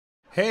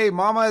Hey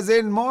mamas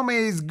and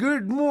mommies,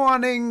 good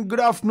morning, good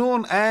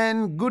afternoon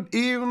and good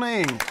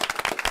evening.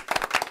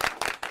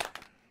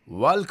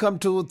 Welcome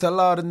to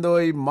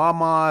Tellarindoi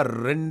Mama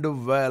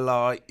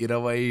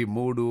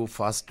 2023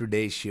 first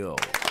day show.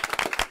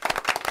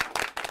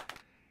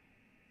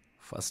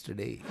 First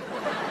day.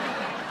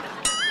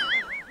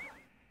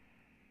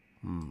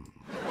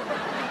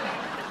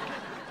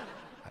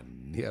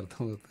 అన్నీ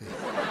అర్థమవుతాయి.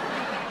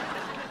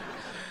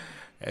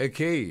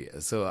 Okay,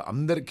 so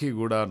అందరికీ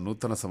కూడా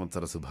నూతన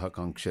సంవత్సర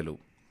శుభాకాంక్షలు.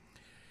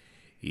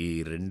 ఈ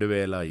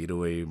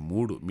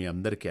 2023 మీ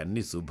అందరికీ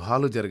అన్ని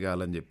శుభాలు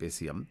జరగాలని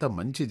చెప్పేసి, అంత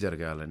మంచి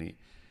జరగాలని,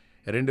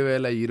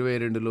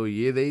 2022లో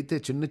ఏదైతే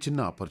చిన్న చిన్న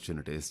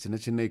ఆపర్చునిటీస్ చిన్న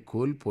చిన్నవి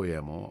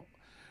కోల్పోయామో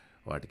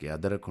వాటికి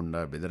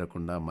అదరకుండా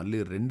బెదరకుండా మళ్ళీ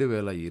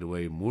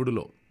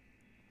 2023లో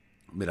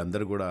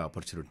మీరందరూ కూడా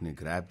ఆపర్చునిటీని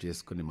గ్రాప్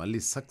చేసుకుని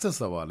మళ్ళీ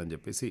సక్సెస్ అవ్వాలని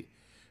చెప్పేసి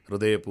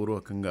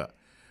హృదయపూర్వకంగా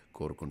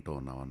కోరుకుంటూ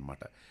ఉన్నాం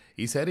అన్నమాట.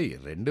 ఈసారి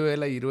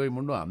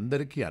 2023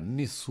 అందరికీ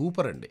అన్నీ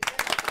సూపర్ అండి.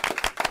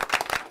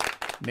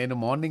 నేను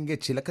మార్నింగే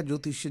చిలక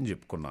జ్యోతిష్యం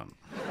చెప్పుకున్నాను.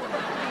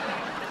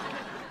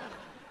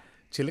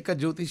 చిలక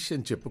జ్యోతిష్యం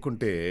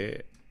చెప్పుకుంటే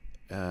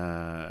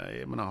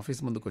ఏమన్నా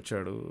ఆఫీస్ ముందుకు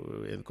వచ్చాడు,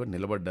 ఎందుకో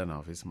నిలబడ్డాను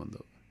ఆఫీస్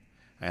ముందు.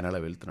 ఆయన అలా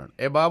వెళ్తున్నాడు.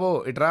 ఏ బాబు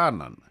ఇట్రా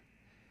అన్నాను.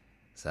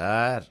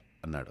 సార్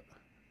అన్నాడు.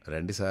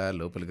 రండి సార్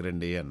లోపలికి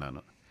రండి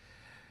అన్నాను.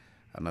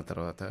 అన్న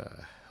తర్వాత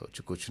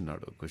వచ్చి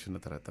కూర్చున్నాడు. కూర్చున్న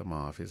తర్వాత మా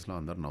ఆఫీస్లో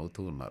అందరు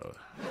నవ్వుతూ ఉన్నారు.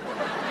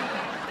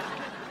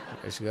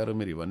 మహేష్ గారు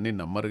మీరు ఇవన్నీ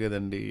నమ్మరు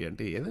కదండి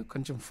అంటే, ఏదో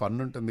కొంచెం ఫన్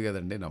ఉంటుంది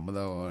కదండి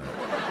నమ్మదాం.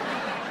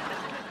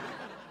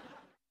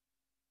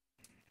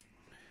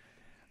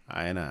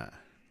 ఆయన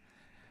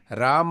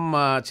రామ్మ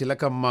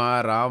చిలకమ్మ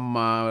రామ్మ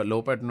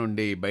లోపటి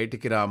నుండి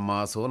బయటికి రామ్మ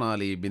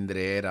సోనాలి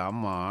బింద్రే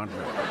రామ్మ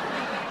అంటాడు.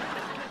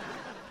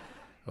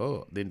 ఓ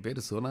దీని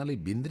పేరు సోనాలి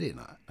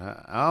బింద్రేనా?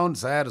 అవును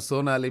సార్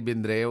సోనాలి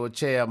బింద్రే.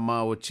 వచ్చేయమ్మా,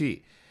 వచ్చి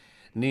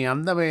నీ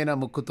అందమైన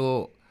ముక్కుతో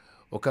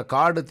ఒక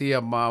కార్డు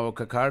తీయమ్మా,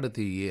 ఒక కార్డు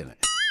తీయని.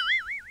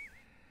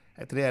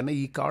 అయితే అన్న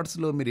ఈ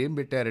కార్డ్స్లో మీరు ఏం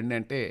పెట్టారండి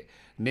అంటే,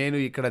 నేను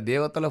ఇక్కడ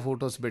దేవతల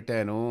ఫొటోస్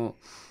పెట్టాను,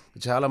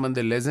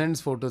 చాలామంది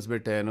లెజెండ్స్ ఫొటోస్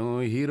పెట్టాను,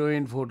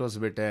 హీరోయిన్ ఫొటోస్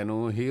పెట్టాను,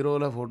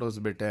 హీరోల ఫొటోస్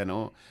పెట్టాను,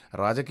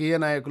 రాజకీయ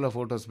నాయకుల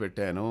ఫొటోస్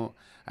పెట్టాను,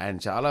 అండ్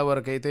చాలా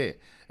వరకు అయితే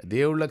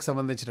దేవుళ్ళకి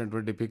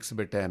సంబంధించినటువంటి పిక్స్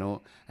పెట్టాను,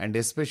 అండ్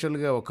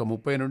ఎస్పెషల్గా ఒక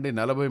 30 నుండి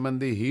 40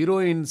 మంది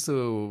హీరోయిన్స్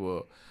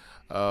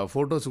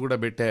ఫొటోస్ కూడా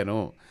పెట్టాను.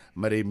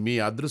 మరి మీ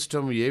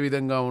అదృష్టం ఏ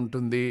విధంగా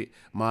ఉంటుంది?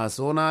 మా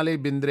సోనాలి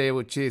బింద్రే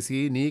వచ్చేసి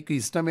నీకు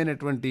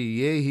ఇష్టమైనటువంటి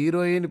ఏ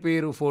హీరోయిన్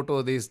పేరు ఫోటో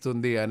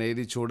తీస్తుంది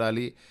అనేది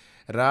చూడాలి.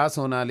 రా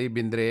సోనాలి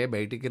బింద్రే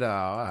బయటికి రా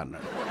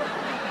అన్నాడు.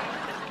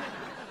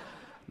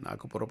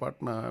 నాకు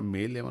పొరపాటున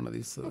మెయిల్ ఏమన్నా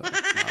తీస్తుందా?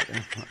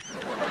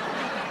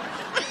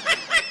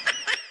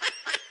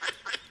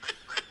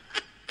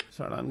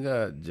 సడన్గా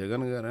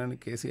జగన్ గారు అని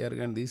కేసీఆర్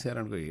గారిని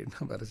తీశారనుకో, ఏంటో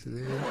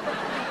పరిస్థితి.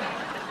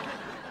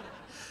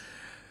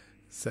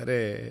 సరే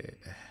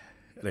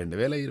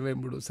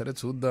 2023 సరే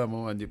చూద్దాము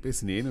అని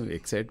చెప్పేసి నేను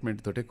ఎక్సైట్మెంట్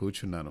తోటే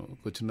కూర్చున్నాను.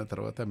 కూర్చున్న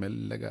తర్వాత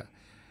మెల్లగా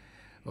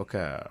ఒక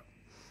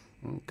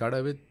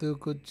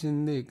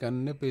కడవెత్తుకొచ్చింది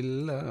కన్నె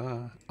పిల్ల,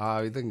 ఆ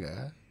విధంగా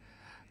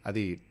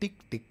అది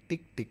టిక్ టిక్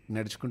టిక్ టిక్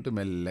నడుచుకుంటూ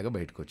మెల్లగా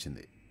బయటకు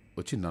వచ్చింది.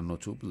 వచ్చి నన్ను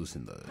చూపు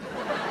చూసింది. అది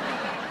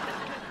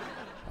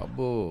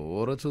అబ్బో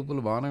ఓర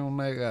చూపులు బాగానే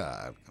ఉన్నాయిగా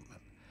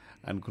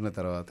అనుకున్న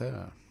తర్వాత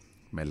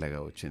మెల్లగా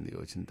వచ్చింది.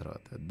 వచ్చిన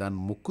తర్వాత దాని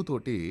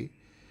ముక్కుతోటి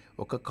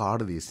ఒక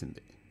కార్డు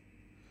తీసింది.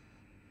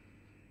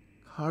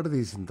 కార్డు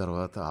తీసిన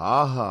తర్వాత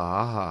ఆహా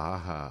ఆహా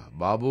ఆహా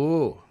బాబూ,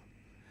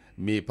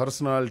 మీ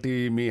పర్సనాలిటీ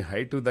మీ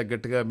హైట్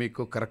తగ్గట్టుగా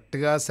మీకు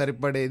కరెక్ట్గా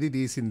సరిపడేది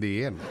తీసింది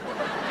అన్న.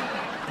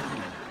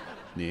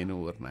 నేను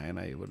ఎవరు నాయన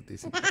ఎవరు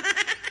తీసింది?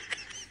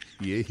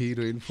 ఏ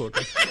హీరోయిన్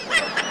ఫోటో?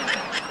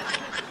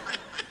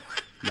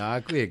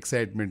 నాకు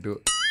ఎక్సైట్మెంటు,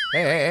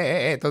 ఏ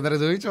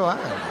తొందరగా చూపించవా?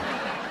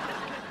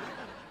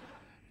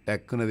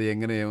 టక్కునది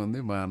ఎంగనే ఏముంది,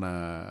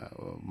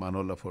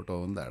 మనోళ్ళ ఫోటో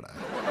ఉంది ఆడ.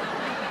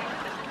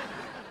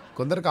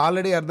 కొందరికి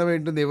ఆల్రెడీ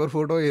అర్థమైంటుంది ఎవరి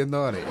ఫోటో ఏందో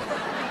అని.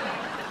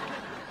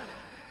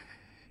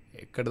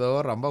 ఎక్కడదో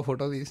రంభ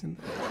ఫోటో తీసింది.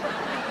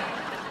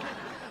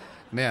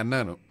 నేను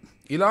అన్నాను,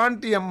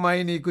 ఇలాంటి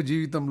అమ్మాయి నీకు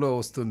జీవితంలో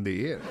వస్తుంది.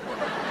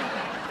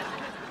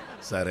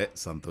 సరే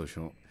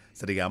సంతోషం.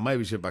 సరే ఈ అమ్మాయి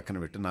విషయం పక్కన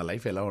పెట్టి నా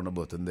లైఫ్ ఎలా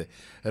ఉండబోతుంది?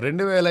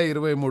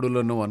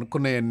 2023లో నువ్వు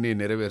అనుకున్నవన్నీ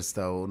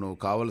నెరవేరుస్తావు. నువ్వు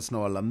కావలసిన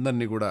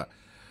వాళ్ళందరినీ కూడా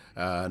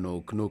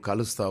నువ్వు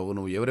కలుస్తావు.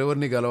 నువ్వు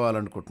ఎవరెవరిని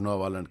కలవాలనుకుంటున్నావు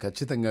వాళ్ళని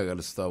ఖచ్చితంగా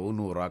కలుస్తావు.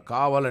 నువ్వు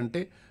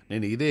కావాలంటే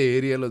నేను ఇదే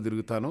ఏరియాలో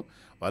తిరుగుతాను.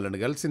 వాళ్ళని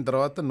కలిసిన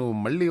తర్వాత నువ్వు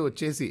మళ్ళీ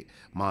వచ్చేసి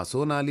మా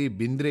సోనాలి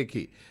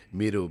బింద్రేకి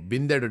మీరు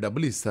బిందెడు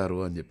డబ్బులు ఇస్తారు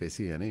అని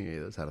చెప్పేసి అని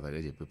ఏదో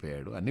సరదాగా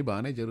చెప్పిపోయాడు. అన్నీ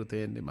బాగానే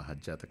జరుగుతాయండి,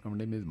 మహజ్జాతకం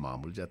అండి, మీది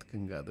మామూలు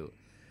జాతకం కాదు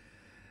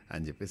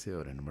అని చెప్పేసి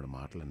 2-3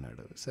 మాటలు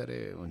అన్నాడు. సరే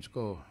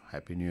ఉంచుకో,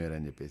 హ్యాపీ న్యూ ఇయర్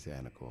అని చెప్పేసి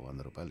ఆయనకు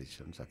 100 రూపాయలు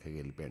ఇచ్చాను. చక్కగా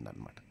వెళ్ళిపోయాడు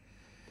అనమాట.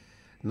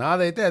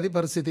 నాదైతే అది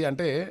పరిస్థితి.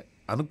 అంటే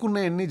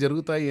అనుకున్నవన్నీ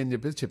జరుగుతాయి అని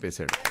చెప్పేసి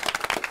చెప్పేశాడు.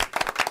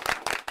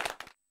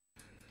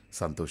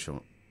 సంతోషం.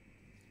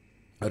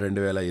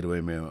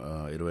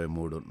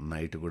 2023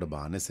 నైట్ కూడా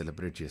బాగానే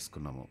సెలబ్రేట్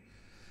చేసుకున్నాము.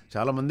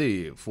 చాలామంది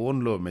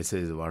ఫోన్లో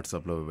మెసేజ్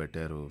వాట్సాప్లో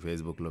పెట్టారు,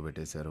 ఫేస్బుక్లో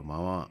పెట్టేశారు.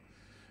 మామ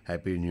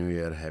హ్యాపీ న్యూ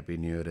ఇయర్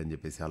అని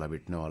చెప్పేసి అలా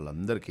పెట్టిన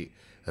వాళ్ళందరికీ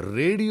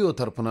రేడియో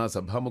తరపున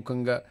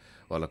సభాముఖంగా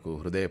వాళ్ళకు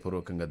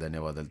హృదయపూర్వకంగా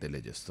ధన్యవాదాలు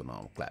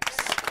తెలియజేస్తున్నాం. క్లాప్స్.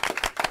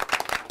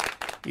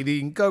 ఇది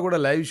ఇంకా కూడా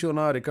లైవ్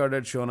షోనా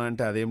రికార్డెడ్ షోనా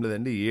అంటే అదేం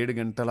లేదండి.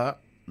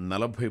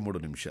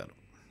 7:43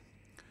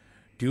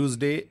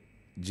 ట్యూస్డే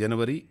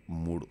జనవరి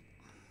 3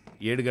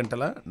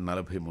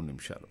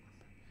 7:43.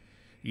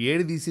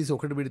 7 తీసేసి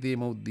 1 పెడితే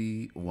ఏమవుద్ది?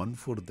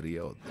 143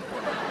 అవుద్ది.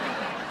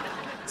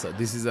 So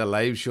this is a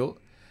live show.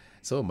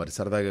 So మరి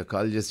సరదాగా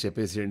కాల్ చేసి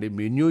చెప్పేసేయండి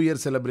మీ న్యూ ఇయర్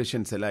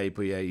సెలబ్రేషన్స్ ఎలా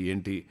అయిపోయాయి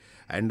ఏంటి.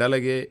 అండ్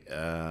అలాగే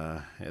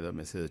ఏదో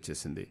మెసేజ్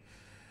వచ్చేసింది,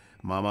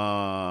 మామ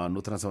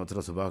నూతన సంవత్సర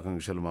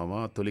శుభాకాంక్షలు మామ,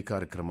 తొలి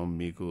కార్యక్రమం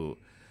మీకు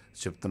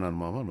చెప్తున్నాను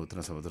మామ, నూతన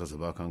సంవత్సర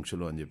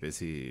శుభాకాంక్షలు అని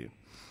చెప్పేసి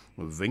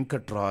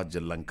వెంకట్రాజ్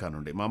లంక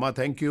నుండి. మామ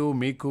థ్యాంక్ యూ.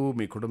 మీకు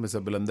మీ కుటుంబ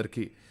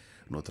సభ్యులందరికీ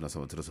నూతన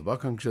సంవత్సర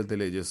శుభాకాంక్షలు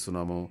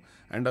తెలియజేస్తున్నాము.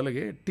 అండ్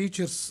అలాగే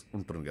టీచర్స్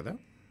ఉంటారు కదా,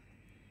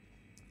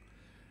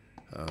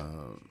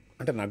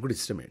 అంటే నాకు కూడా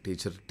ఇష్టమే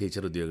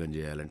టీచర్ ఉద్యోగం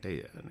చేయాలంటే.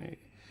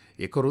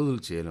 ఎక్కువ రోజులు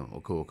చేయలేం,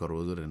 ఒక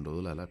రోజు 2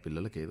 రోజులు అలా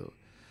పిల్లలకి ఏదో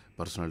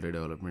పర్సనాలిటీ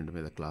డెవలప్మెంట్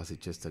మీద క్లాస్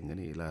ఇచ్చేస్తాం.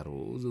 కానీ ఇలా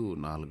రోజు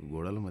 4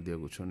 గోడల మధ్య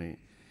కూర్చొని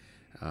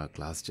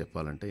క్లాస్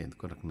చెప్పాలంటే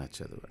ఎందుకో నాకు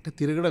నచ్చదు. అంటే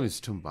తిరగడం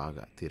ఇష్టం,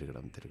 బాగా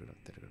తిరగడం.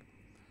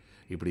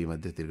 ఇప్పుడు ఈ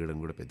మధ్య తిరగడం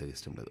కూడా పెద్దగా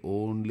ఇష్టం లేదు.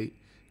 ఓన్లీ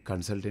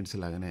కన్సల్టెన్సీ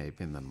లాగానే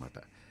అయిపోయిందనమాట.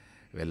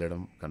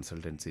 వెళ్ళడం,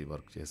 కన్సల్టెన్సీ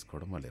వర్క్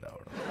చేసుకోవడం, మళ్ళీ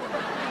రావడం.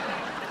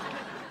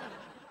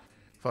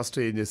 ఫస్ట్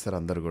ఏం చేస్తారు,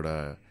 అందరు కూడా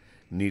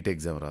నీట్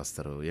ఎగ్జామ్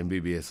రాస్తారు.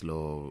 ఎంబీబీఎస్లో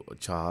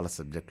చాలా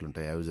సబ్జెక్టులు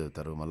ఉంటాయి, అవి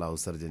చదువుతారు. మళ్ళీ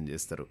హౌస్ సర్జన్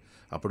చేస్తారు,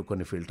 అప్పుడు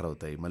కొన్ని ఫిల్టర్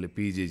అవుతాయి. మళ్ళీ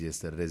పీజీ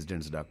చేస్తారు,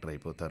 రెసిడెంట్స్ డాక్టర్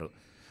అయిపోతారు.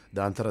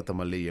 దాని తర్వాత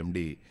మళ్ళీ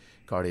ఎండి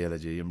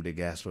కార్డియాలజీ, ఎండి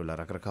గ్యాస్ట్రో, ఇలా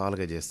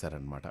రకరకాలుగా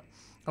చేస్తారనమాట.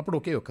 అప్పుడు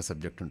ఒకే ఒక్క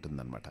సబ్జెక్ట్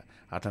ఉంటుందన్నమాట.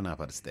 అట్లా నా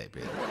పరిస్థితి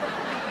అయిపోయింది.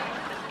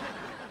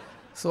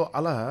 సో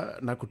అలా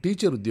నాకు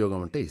టీచర్ ఉద్యోగం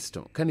అంటే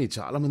ఇష్టం. కానీ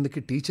చాలామందికి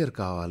టీచర్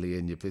కావాలి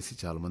అని చెప్పేసి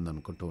చాలామంది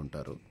అనుకుంటూ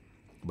ఉంటారు.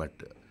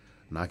 బట్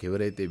నాకు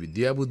ఎవరైతే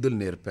విద్యాబుద్ధులు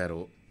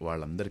నేర్పారో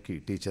వాళ్ళందరికీ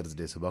టీచర్స్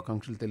డే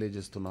శుభాకాంక్షలు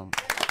తెలియజేస్తున్నాం.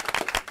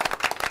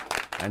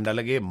 అండ్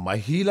అలాగే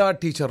మహిళా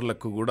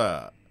టీచర్లకు కూడా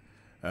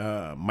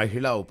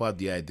మహిళా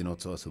ఉపాధ్యాయ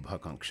దినోత్సవ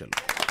శుభాకాంక్షలు.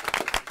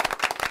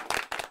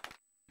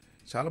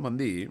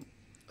 చాలామంది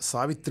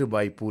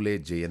సావిత్రిబాయి పూలే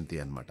జయంతి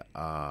అన్నమాట.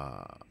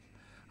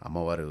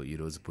 అమ్మవారు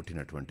ఈరోజు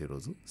పుట్టినటువంటి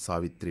రోజు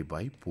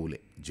సావిత్రిబాయి పూలే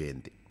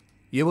జయంతి.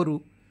 ఎవరు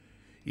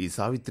ఈ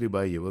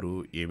సావిత్రిబాయి, ఎవరు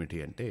ఏమిటి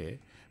అంటే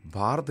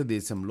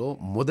భారతదేశంలో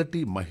మొదటి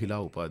మహిళా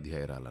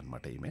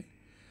ఉపాధ్యాయురాలన్నమాట. ఈమె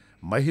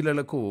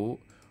మహిళలకు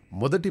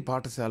మొదటి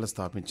పాఠశాల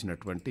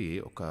స్థాపించినటువంటి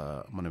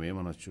మనం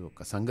ఏమనొచ్చు, ఒక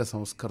సంఘ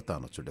సంస్కర్త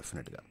అనొచ్చు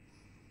డెఫినెట్గా.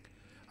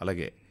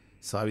 అలాగే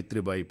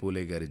సావిత్రిబాయి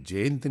పూలే గారి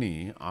జయంతిని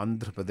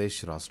ఆంధ్రప్రదేశ్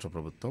రాష్ట్ర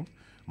ప్రభుత్వం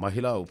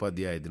మహిళా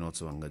ఉపాధ్యాయ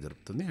దినోత్సవంగా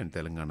జరుపుతుంది. అండ్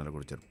తెలంగాణలో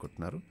కూడా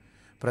జరుపుకుంటున్నారు.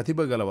 ప్రతిభ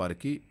గల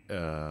వారికి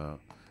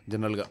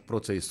జనరల్గా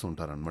ప్రోత్సహిస్తూ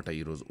ఉంటారనమాట.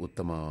 ఈరోజు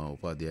ఉత్తమ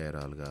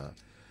ఉపాధ్యాయురాలుగా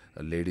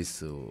లేడీస్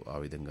ఆ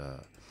విధంగా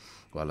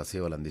వాళ్ళ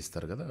సేవలు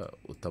అందిస్తారు కదా,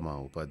 ఉత్తమ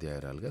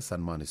ఉపాధ్యాయురాలుగా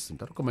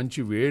సన్మానిస్తుంటారు. ఒక మంచి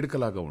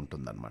వేడుకలాగా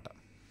ఉంటుందన్నమాట.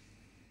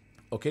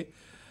 ఓకే.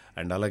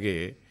 అండ్ అలాగే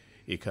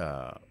ఇక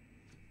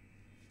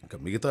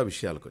మిగతా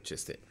విషయాలకు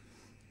వచ్చేస్తే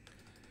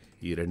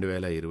ఈ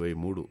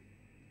 2023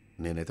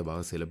 నేనైతే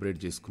బాగా సెలబ్రేట్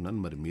చేసుకున్నాను.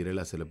 మరి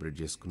మీరెలా సెలబ్రేట్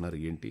చేసుకున్నారు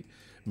ఏంటి?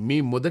 మీ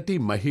మొదటి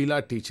మహిళా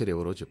టీచర్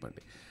ఎవరో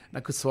చెప్పండి.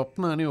 నాకు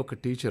స్వప్న అని ఒక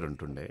టీచర్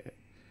ఉంటుండే.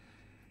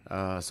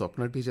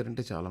 స్వప్న టీచర్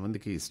అంటే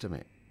చాలామందికి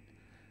ఇష్టమే.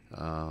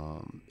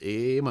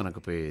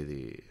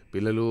 ఏమనకపోయేది,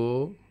 పిల్లలు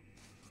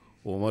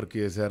హోంవర్క్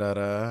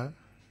చేశారా?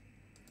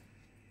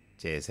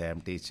 చేశాం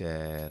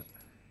టీచర్.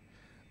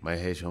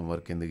 మహేష్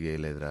హోంవర్క్ ఎందుకు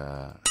చేయలేదురా?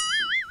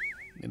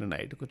 నేను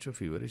నైట్ కొంచెం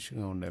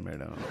ఫీవరిష్గా ఉండే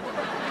మేడం.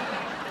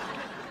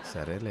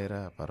 సరే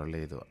లేరా,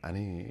 పర్వాలేదు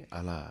అని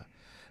అలా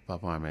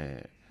పాపం ఆమె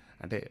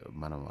అంటే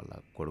మనం వాళ్ళ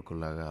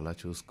కొడుకులాగా అలా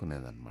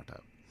చూసుకునేదన్నమాట.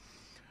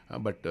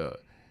 బట్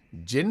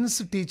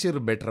జెంట్స్ టీచర్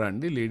బెటరా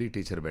అండి, లేడీ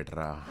టీచర్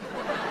బెటరా?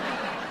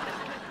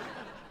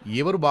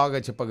 ఎవరు బాగా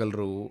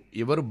చెప్పగలరు,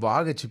 ఎవరు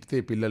బాగా చెప్తే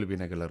పిల్లలు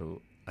వినగలరు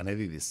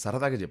అనేది ఇది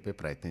సరదాగా చెప్పే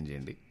ప్రయత్నం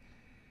చేయండి.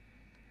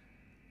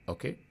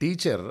 ఓకే.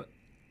 టీచర్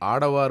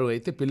ఆడవారు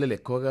అయితే పిల్లలు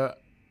ఎక్కువగా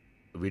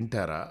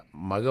వింటారా,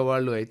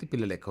 మగవాళ్ళు అయితే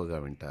పిల్లలు ఎక్కువగా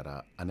వింటారా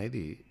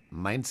అనేది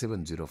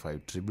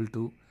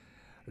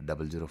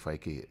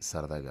 9705222005కి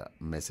సరదాగా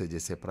మెసేజ్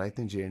చేసే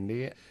ప్రయత్నం చేయండి.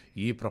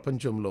 ఈ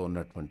ప్రపంచంలో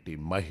ఉన్నటువంటి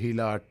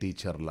మహిళా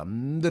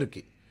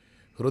టీచర్లందరికీ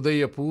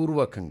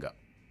హృదయపూర్వకంగా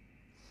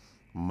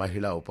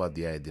మహిళా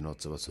ఉపాధ్యాయ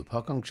దినోత్సవ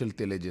శుభాకాంక్షలు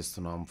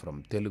తెలియజేస్తున్నాం ఫ్రమ్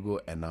తెలుగు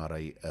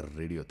NRI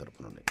రేడియో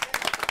తరపు నుండి.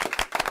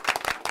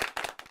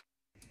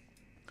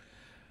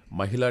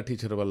 మహిళా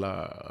టీచర్ వల్ల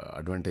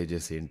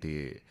అడ్వాంటేజెస్ ఏంటి?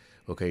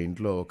 ఒక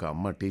ఇంట్లో ఒక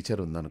అమ్మ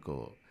టీచర్ ఉందనుకో,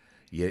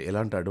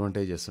 ఎలాంటి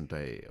అడ్వాంటేజెస్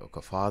ఉంటాయి? ఒక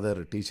ఫాదర్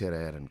టీచర్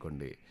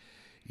అయ్యారనుకోండి,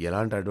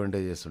 ఎలాంటి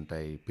అడ్వాంటేజెస్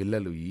ఉంటాయి?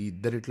 పిల్లలు ఈ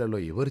ఇద్దరిట్లలో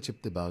ఎవరు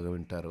చెప్తే బాగా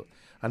వింటారు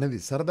అనేది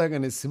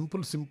సరదాగానే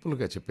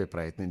సింపుల్గా చెప్పే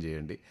ప్రయత్నం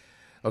చేయండి.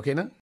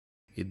 ఓకేనా?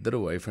 ఇద్దరు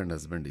వైఫ్ అండ్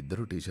హస్బెండ్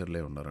ఇద్దరు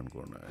టీచర్లే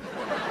ఉన్నారనుకోండి,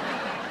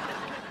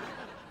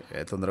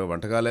 తొందరగా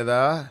వంట కాలేదా?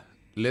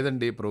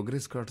 లేదండి,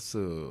 ప్రోగ్రెస్ కార్డ్స్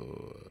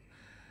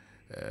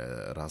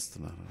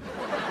రాస్తున్నాను.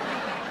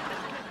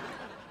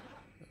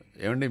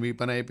 ఏమండి మీ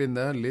పని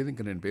అయిపోయిందా? లేదు,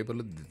 ఇంకా నేను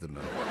పేపర్లో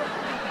దిద్దుతున్నాను.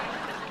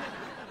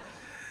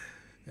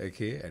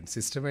 ఓకే. అండ్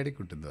సిస్టమేటిక్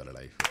ఉంటుంది వాళ్ళ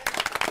లైఫ్.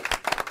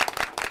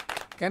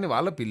 కానీ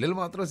వాళ్ళ పిల్లలు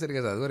మాత్రం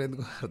సరిగా చదవరు,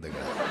 ఎందుకు అర్థం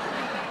కాదు.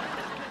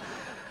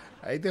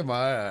 అయితే మా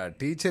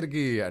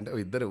టీచర్కి అంటే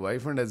ఇద్దరు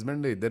వైఫ్ అండ్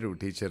హస్బెండ్ ఇద్దరు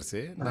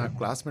టీచర్సే. నా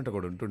క్లాస్మేట్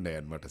ఒకడు ఉంటుండే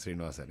అనమాట,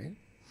 శ్రీనివాస్ అని.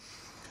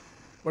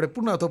 వాడు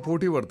ఎప్పుడు నాతో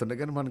పోటీ పడుతుండే,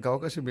 కానీ మనకు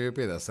అవకాశం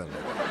అయిపోయేది అసలు.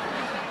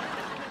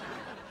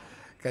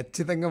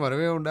 ఖచ్చితంగా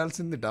మనమే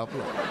ఉండాల్సింది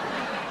టాప్లో.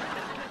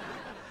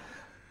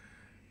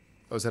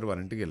 ఒకసారి వాళ్ళ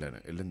ఇంటికి వెళ్ళాను.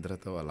 వెళ్ళిన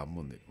తర్వాత వాళ్ళ అమ్మ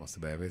ఉంది, మస్తు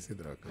భయం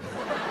వేసేది నాకు.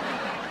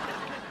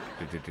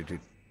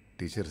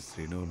 టీచర్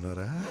శ్రీను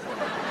ఉన్నారా?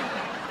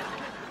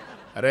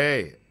 అరే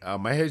ఆ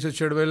మహేష్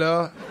వచ్చాడు వేలో.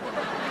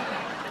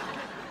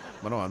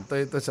 మనం అంత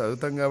ఇంత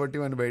చదువుతాం కాబట్టి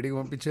మన బయటికి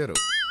పంపించారు.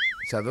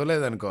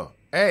 చదవలేదనుకో,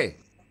 ఏయ్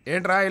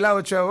ఏంట్రా ఇలా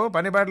వచ్చావు,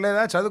 పని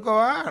పడలేదా,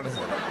 చదువుకోవా.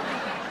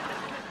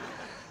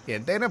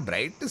 ఎంతైనా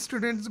బ్రైట్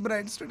స్టూడెంట్స్.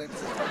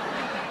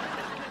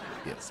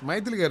 ఎస్,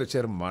 మైథిలి గారు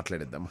వచ్చారు,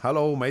 మాట్లాడిద్దాం.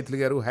 హలో మైథిలి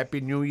గారు,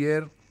 happy new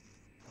year.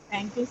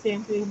 Thank you,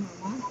 same to you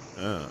మామ.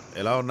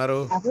 ఎలా ఉన్నారు?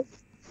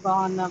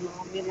 బాగున్నాము,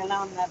 మీరు ఎలా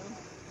ఉన్నారు?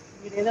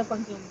 మీరు ఏదో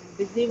కొంచెం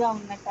బిజీగా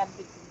ఉన్నట్టు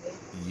అనిపిస్తుంది.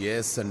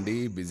 ఎస్ అండి,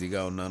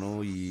 బిజీగా ఉన్నాను.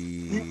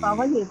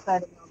 పవన్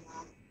చెప్పారు మామ.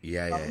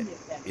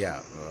 యా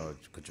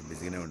కొంచెం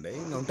బిజీగానే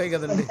ఉంటాయి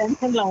కదండి.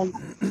 టెన్షన్లో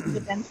ఉన్నారు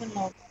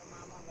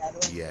మామ గారు.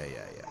 యా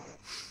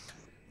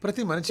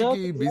ప్రతి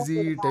మనిషికి బిజీ,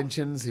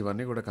 టెన్షన్స్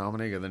ఇవన్నీ కూడా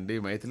కామనే కదండి.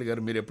 మైథిలి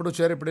గారు మీరు ఎప్పుడు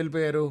వచ్చారు, ఎప్పుడు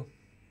వెళ్ళిపోయారు?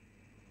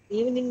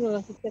 ఈవినింగ్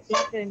 6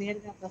 o'clock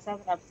నేరుగా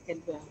ప్రసాద్ ఆఫీస్కి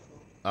వెళ్ళిపోయాము.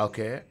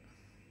 ఓకే.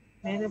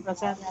 నేను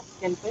ప్రసాద్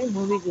ఆఫీస్కి వెళ్ళిపోయి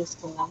మూవీ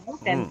చూసుకున్నాము.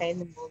 10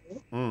 అయింది మూవీ.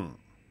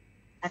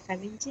 అక్కడి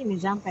నుంచి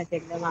నిజాంపేట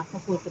వెళ్ళాము, అక్క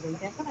కూతురు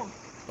ఉంటే అక్కడ.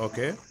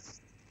 ఓకే.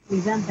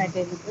 నిజాంపేట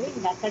వెళ్ళిపోయి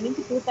అక్కడి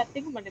నుంచి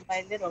 2:30కి మళ్ళీ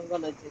బయలుదేరి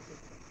ఒంగోలు వచ్చేసి.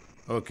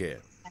 ఓకే.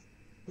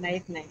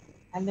 నైట్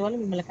అందువల్ల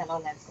మిమ్మల్ని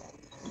కలవలేదు సార్.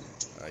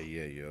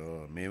 అయ్యయ్యో,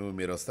 మేము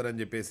మీరు వస్తారని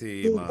చెప్పేసి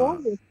ఫోన్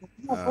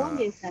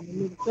చేశాను,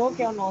 మీరు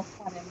షోకి ఏమైనా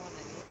వస్తారేమో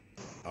అని.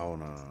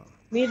 అవునా?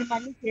 మీరు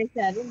మళ్ళీ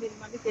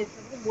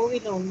చేసినప్పుడు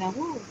మూవీలో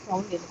ఉన్నాము,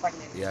 సౌండ్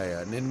వినపడలేదు. యా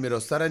నేను మీరు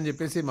వస్తారని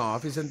చెప్పేసి మా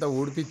ఆఫీస్ అంతా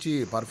ఊడిపించి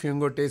పర్ఫ్యూమ్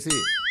కొట్టేసి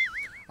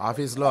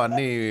ఆఫీస్లో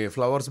అన్ని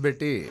ఫ్లవర్స్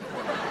పెట్టి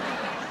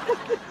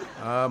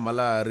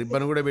మళ్ళా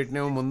రిబ్బన్ కూడా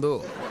పెట్టినాము ముందు.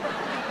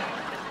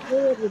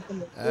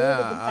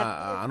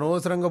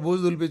 అనవసరంగా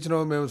బూజు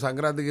దులిపించినాము. మేము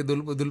సంక్రాంతికి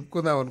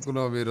దులుపుకుందాం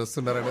అనుకున్నాం, మీరు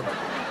వస్తున్నారని.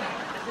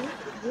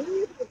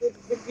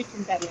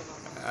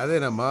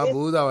 అదేనమ్మా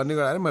బూజు అవన్నీ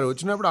కూడా. మరి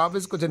వచ్చినప్పుడు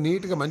ఆఫీస్ కొంచెం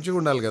నీట్గా మంచిగా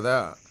ఉండాలి కదా.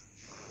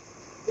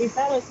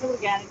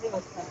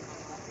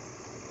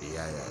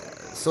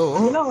 సో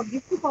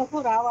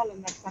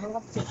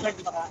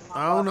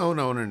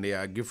అవునండి,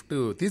 ఆ గిఫ్ట్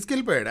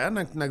తీసుకెళ్ళిపోయాడా?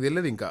 నాకు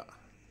తెలియదు ఇంకా.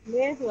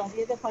 లేదు,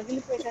 అదేదో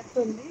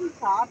పగిలిపోయేటట్టుంది.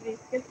 కార్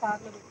తీసుకెళ్ళి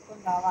కార్లో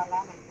పెట్టుకొని రావాలా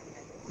అని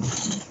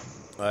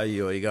అనుకున్నాను.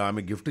 అయ్యో, ఇక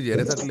ఆమె గిఫ్ట్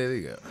చేరేటట్లేదు.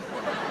 ఇక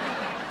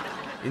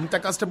ఇంత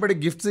కష్టపడి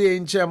గిఫ్ట్స్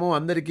చేయించాము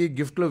అందరికీ.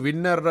 గిఫ్ట్లు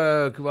విన్నర్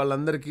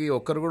వాళ్ళందరికీ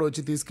ఒక్కరు కూడా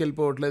వచ్చి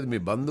తీసుకెళ్ళిపోవట్లేదు. మీ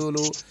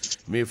బంధువులు,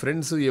 మీ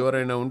ఫ్రెండ్స్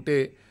ఎవరైనా ఉంటే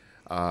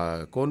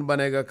కోన్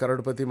బనేగా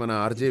కరోడ్పతి మన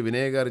ఆర్జే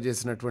వినయ్ గారు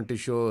చేసినటువంటి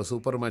షో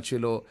సూపర్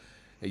మచ్చిలో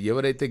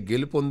ఎవరైతే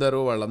గెలుపొందారో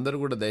వాళ్ళందరూ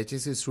కూడా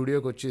దయచేసి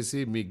స్టూడియోకి వచ్చేసి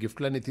మీ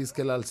గిఫ్ట్లన్నీ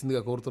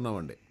తీసుకెళ్లాల్సిందిగా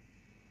కోరుతున్నామండి.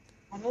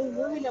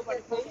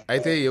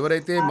 అయితే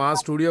ఎవరైతే మా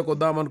స్టూడియోకి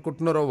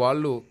వద్దామనుకుంటున్నారో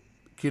వాళ్ళు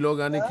కిలో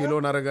కానీ,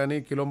 కిలోన్నర కానీ,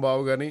 కిలో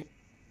బావు కానీ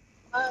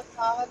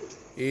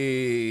ఈ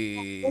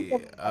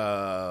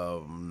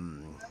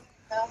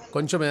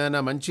కొంచెం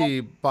ఏదైనా మంచి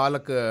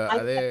పాలక్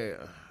అదే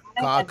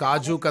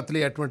కాజు కత్లీ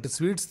అటువంటి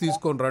స్వీట్స్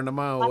తీసుకొని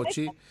రండమ్మా.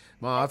 వచ్చి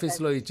మా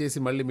ఆఫీస్లో ఇచ్చేసి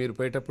మళ్ళీ మీరు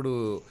పోయేటప్పుడు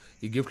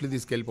ఈ గిఫ్ట్లు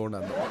తీసుకెళ్ళిపోండి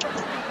అన్న.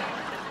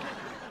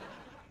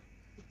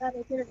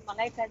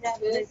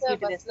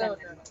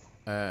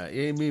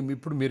 ఏమి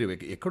ఇప్పుడు మీరు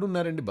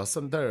ఎక్కడున్నారండి? బస్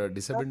అంతా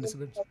డిస్టర్బెన్స్.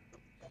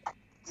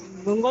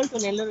 ఒంగోలు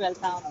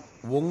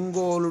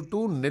టు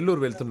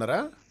నెల్లూరు వెళ్తున్నారా?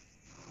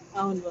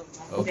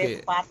 ఓకే.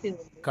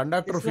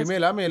 కండక్టర్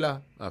ఫిమేలా మేలా?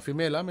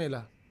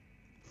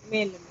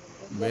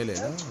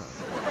 మేలేనా?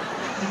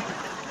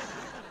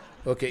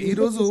 ఓకే.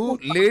 ఈరోజు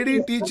లేడీ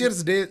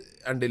టీచర్స్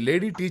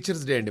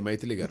డే అండి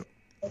మైథిలి గారు.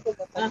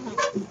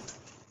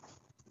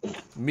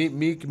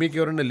 మీకు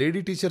ఎవరైనా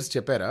లేడీ టీచర్స్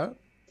చెప్పారా?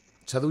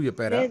 చదువు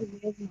చెప్పారా?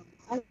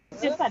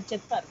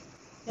 చెప్పారు.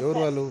 ఎవరు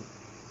వాళ్ళు?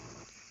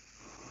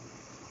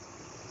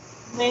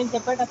 నేను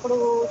చెప్పేటప్పుడు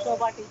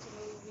శోభా teacher,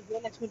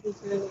 Vijayalakshmi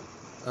teacher,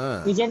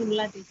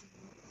 Vijaya Nirmala teacher,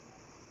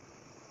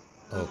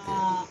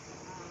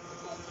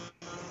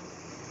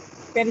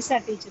 పెరిసా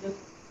teacher.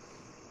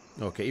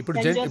 Okay.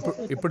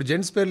 ఇప్పుడు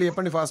జెంట్స్ పేర్లు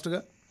చెప్పండి ఫాస్ట్గా.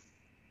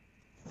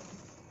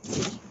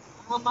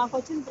 మాకు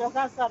వచ్చిన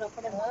ప్రసాద్ సార్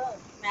ఒకటే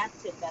మ్యాథ్స్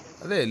చెప్పారు.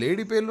 అదే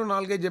లేడీ పేర్లు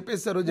 4-5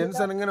 చెప్పేస్తారు.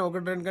 జెంట్స్ అనగానే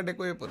 1-2 కంటే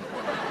ఎక్కువ చెప్పారు.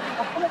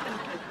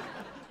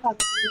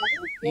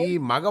 ఈ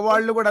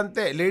మగవాళ్ళు కూడా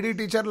అంతే. లేడీ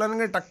టీచర్లు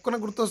అనగానే టక్కున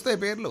గుర్తొస్తాయి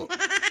పేర్లు.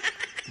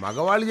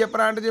 మగవాళ్ళు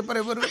చెప్పరా అంటే చెప్పరు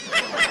ఎవరు.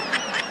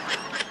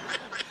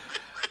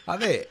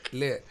 అదే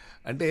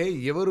అంటే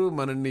ఎవరు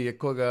మనల్ని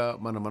ఎక్కువగా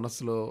మన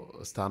మనసులో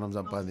స్థానం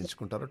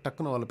సంపాదించుకుంటారో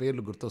టక్కున వాళ్ళ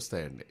పేర్లు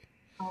గుర్తొస్తాయండి.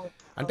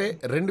 అంటే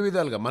 2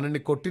 విధాలుగా,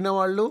 మనల్ని కొట్టిన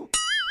వాళ్ళు,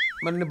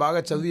 మనల్ని బాగా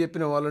చదువు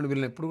చెప్పిన వాళ్ళని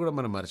వీళ్ళని ఎప్పుడు కూడా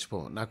మనం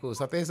మర్చిపోం. నాకు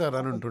సతీష్ సార్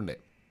అని ఉంటుండే.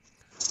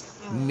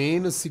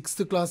 నేను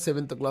 6th క్లాస్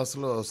 7th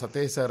క్లాస్లో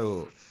సతీష్ సారు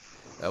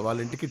వాళ్ళ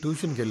ఇంటికి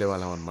ట్యూషన్కి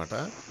వెళ్ళేవాళ్ళం అనమాట.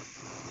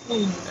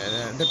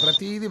 అంటే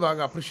ప్రతిదీ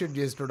బాగా అప్రిషియేట్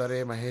చేస్తున్నాడు. అరే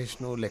మహేష్,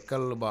 నువ్వు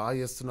లెక్కలు బాగా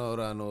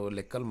చేస్తున్నావురా, నువ్వు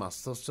లెక్కలు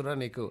మస్తు వస్తురా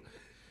నీకు,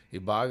 ఈ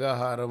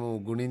భాగాహారము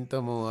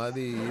గుణింతము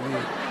అది ఇది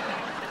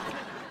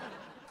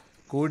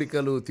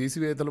కూడికలు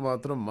తీసివేతలు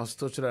మాత్రం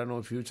మస్తు వచ్చిరాను,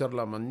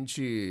 ఫ్యూచర్లో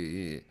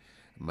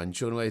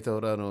మంచోను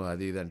అవుతావురాను,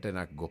 అది ఇది అంటే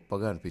నాకు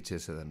గొప్పగా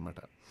అనిపించేసేది అనమాట.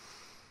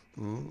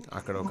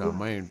 అక్కడ ఒక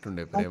అమ్మాయి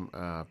ఉంటుండే,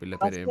 పిల్ల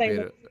పేరు ఏం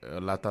పేరు,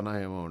 లతనా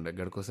ఏమో ఉండే,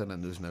 గడికోసారి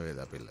నన్ను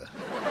చూసినవేది ఆ పిల్ల.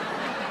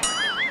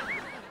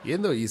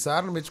 ఏందో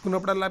ఈసారి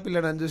మెచ్చుకున్నప్పుడల్లా పిల్ల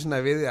నన్ను చూసి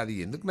నవ్వేది, అది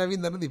ఎందుకు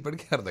నవ్వింది అన్నది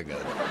ఇప్పటికీ అర్థం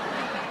కాదు.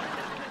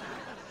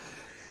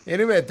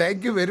 Anyway,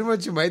 thank you very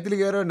much Maithili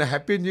గారు, అండ్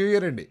హ్యాపీ న్యూ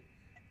ఇయర్ అండి.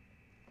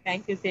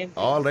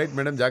 ఆల్ రైట్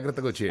మేడం,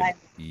 జాగ్రత్తగా వచ్చేయండి.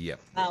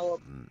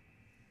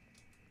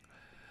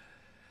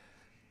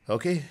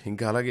 ఓకే,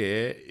 ఇంకా అలాగే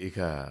ఇక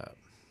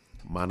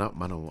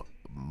మనం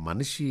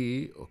మనిషి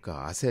ఒక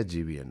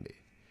ఆశాజీవి అండి.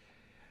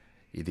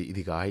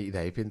 ఇది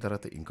అయిపోయిన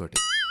తర్వాత ఇంకోటి,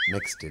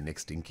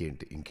 నెక్స్ట్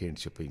ఇంకేంటి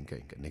చెప్పు,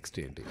 ఇంకా నెక్స్ట్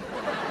ఏంటి?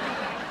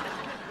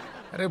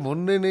 అరే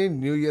మొన్ననే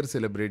న్యూ ఇయర్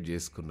సెలబ్రేట్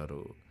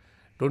చేసుకున్నారు,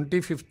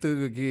 25th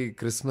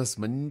క్రిస్మస్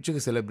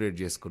మంచిగా సెలబ్రేట్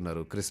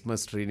చేసుకున్నారు,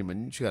 క్రిస్మస్ ట్రీని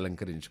మంచిగా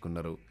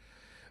అలంకరించుకున్నారు.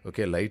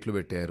 ఓకే, లైట్లు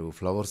పెట్టారు,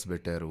 ఫ్లవర్స్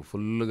పెట్టారు,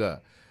 ఫుల్గా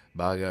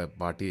బాగా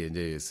పార్టీ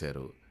ఎంజాయ్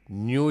చేశారు.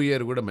 న్యూ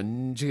ఇయర్ కూడా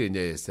మంచిగా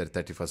ఎంజాయ్ చేస్తారు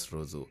 31st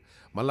రోజు.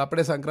 మళ్ళీ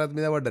అప్పుడే సంక్రాంతి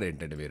మీద పడ్డారు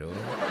ఏంటండి మీరు?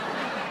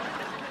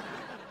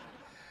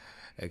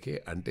 ఓకే,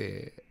 అంటే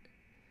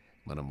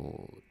మనము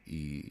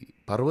ఈ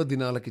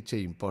పర్వదినాలకు ఇచ్చే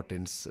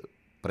ఇంపార్టెన్స్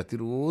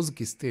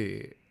ప్రతిరోజుకి ఇస్తే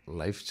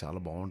లైఫ్ చాలా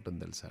బాగుంటుంది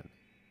తెలుసా అండి.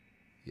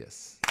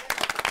 ఎస్,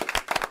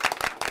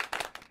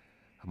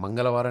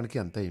 మంగళవారానికి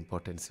అంత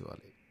ఇంపార్టెన్స్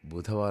ఇవ్వాలి,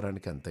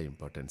 బుధవారానికి అంత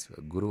ఇంపార్టెన్స్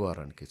ఇవ్వాలి,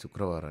 గురువారానికి,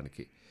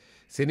 శుక్రవారానికి,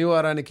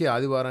 శనివారానికి,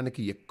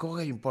 ఆదివారానికి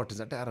ఎక్కువగా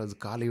ఇంపార్టెన్స్. అంటే ఆ రోజు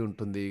ఖాళీ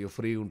ఉంటుంది,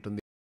 ఫ్రీ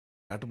ఉంటుంది,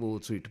 అటు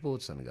పోవచ్చు ఇటు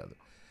పోవచ్చు అని కాదు.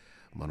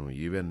 మనం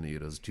ఈవెన్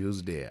ఈరోజు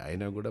ట్యూస్డే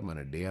అయినా కూడా మన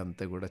డే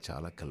అంతా కూడా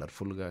చాలా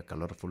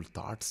కలర్ఫుల్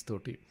థాట్స్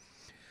తోటి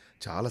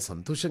చాలా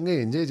సంతోషంగా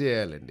ఎంజాయ్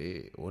చేయాలండి.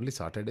 ఓన్లీ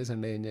సాటర్డే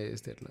సండే ఎంజాయ్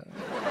చేస్తే ఎట్లా?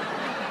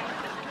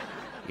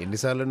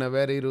 ఎన్నిసార్లు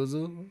నవ్వారు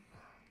ఈరోజు?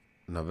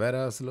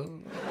 నవ్వారా అసలు?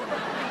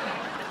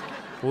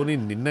 పోనీ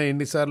నిన్న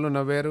ఎన్నిసార్లు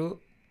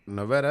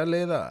నవ్వారా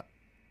లేదా?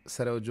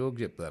 సరే, ఓ జోక్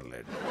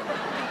చెప్తారులేండి.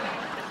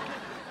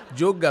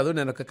 జోక్ కాదు,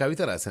 నేను ఒక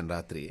కవిత రాశాను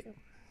రాత్రి,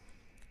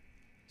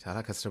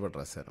 చాలా కష్టపడి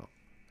రాశాను.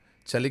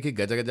 చలికి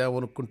గజగజ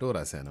వణుక్కుంటూ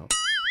రాశాను.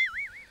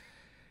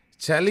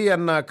 చలి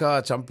అన్నాక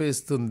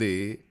చంపేస్తుంది,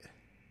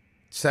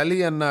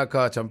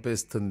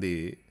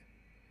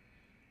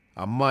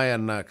 అమ్మాయి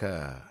అన్నాక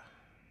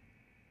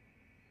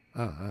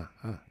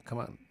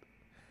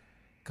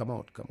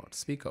కమ్అట్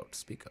స్పీక్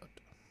అవుట్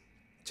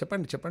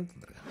చెప్పండి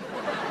తొందరగా.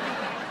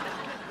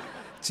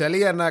 చలి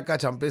అన్నాక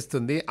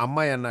చంపేస్తుంది,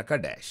 అమ్మాయి అన్నాక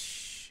డాష్.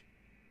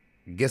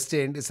 గెస్ట్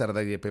చేయండి,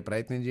 సరదాగా చెప్పే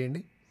ప్రయత్నం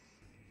చేయండి.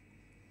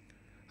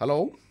 హలో,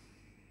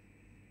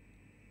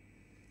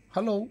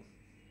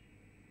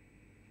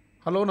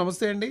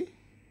 నమస్తే అండి.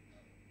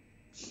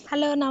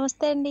 హలో,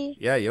 నమస్తే అండి.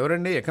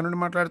 ఎవరండి, ఎక్కడి నుండి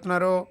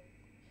మాట్లాడుతున్నారు?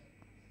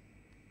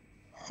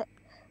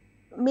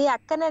 మీ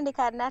అక్కనండి,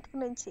 కర్ణాటక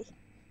నుంచి.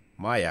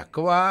 మా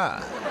అక్కవా?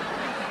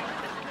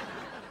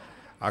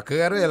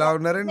 అక్కగారు ఎలా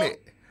ఉన్నారండి?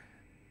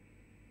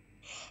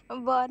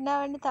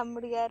 బాగున్నామండి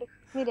తమ్ముడు గారు,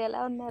 మీరు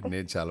ఎలా ఉన్నారు?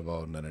 నేను చాలా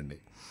బాగున్నానండి.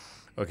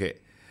 ఓకే,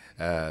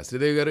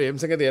 శ్రీదేవి గారు, ఏం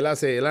సంగతి?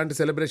 ఎలాంటి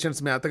సెలబ్రేషన్స్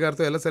మీ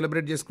అత్తగారితో ఎలా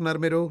సెలబ్రేట్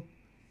చేసుకున్నారు మీరు?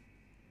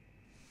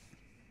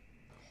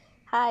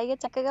 హాయిగా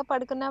చక్కగా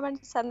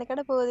పడుకున్నామండి. సందకడ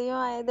ఉదయం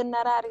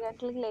 5:30-6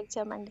 గంటలకు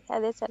లేచామండి,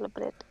 అదే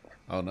సెలబ్రేట్.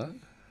 అవునా?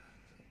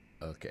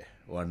 Okay,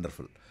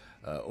 wonderful.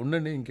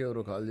 ఉండండి,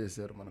 ఇంకెవరు కాల్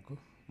చేశారు మనకు,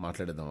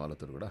 మాట్లాడేద్దాం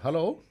వాళ్ళతో కూడా.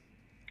 హలో,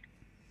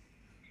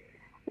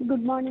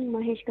 గుడ్ మార్నింగ్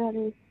మహేష్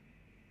గారు.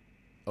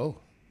 ఓ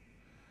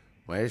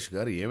మహేష్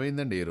గారు,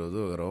 ఏమైందండి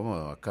ఈరోజు? రోమ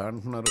అక్క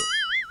అంటున్నారు,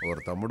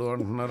 ఎవరు తమ్ముడు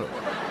అంటున్నారు.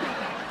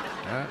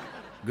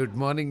 గుడ్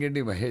మార్నింగ్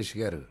అండి మహేష్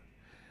గారు.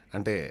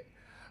 అంటే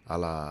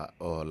అలా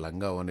ఓ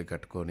లంగా ఓని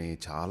కట్టుకొని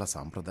చాలా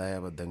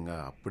సాంప్రదాయబద్ధంగా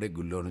అప్పుడే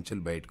గుళ్ళో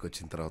నుంచి బయటకు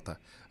వచ్చిన తర్వాత,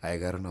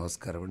 అయ్యగారు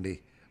నమస్కారం అండి,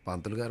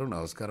 పంతులు గారు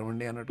నమస్కారం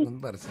అండి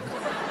అన్నట్టుంది పరిస్థితి.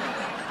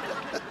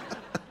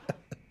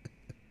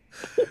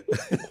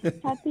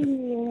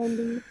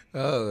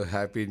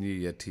 Happy new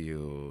year to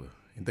you.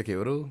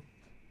 ఇంతకెవరు?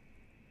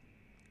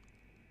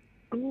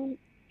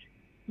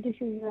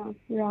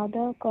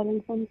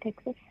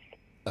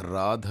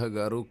 Radha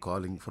గారు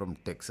కాలింగ్ ఫ్రమ్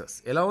టెక్సస్.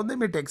 ఎలా ఉంది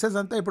మీ టెక్సస్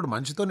అంతా? ఇప్పుడు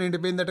మంచుతో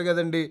నిండిపోయిందట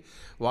కదండి,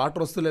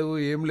 వాటర్ వస్తలేవు,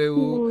 ఏం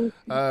లేవు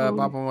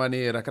పాపం అని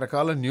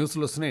రకరకాల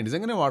న్యూస్లు వస్తున్నాయి.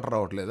 నిజంగానే వాటర్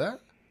రావట్లేదా?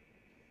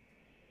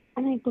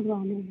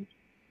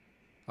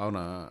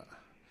 అవునా?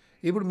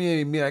 ఇప్పుడు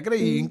మీ దగ్గర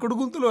ఈ ఇంకుడు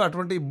గుంతలు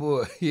అటువంటి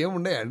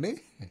ఏముండయా అండి?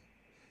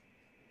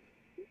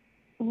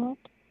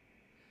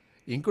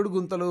 ఇంకుడు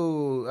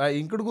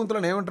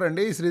గుంతలను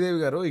ఏమంటారండి శ్రీదేవి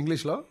గారు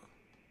ఇంగ్లీష్లో?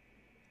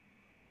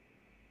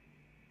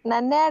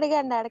 నన్నే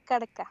అడగండి,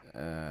 అడక్క.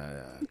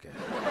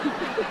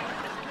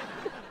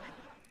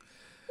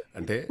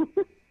 అంటే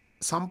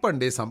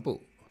సంపు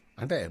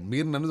అంటే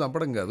మీరు నన్ను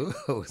చంపడం కాదు,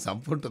 ఒక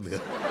సంపు ఉంటుంది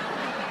కదా.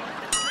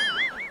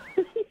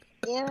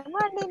 ఏమో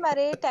అండి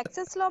మరి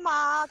టెక్సస్ లో మా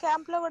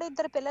క్యాంప్ లో కూడా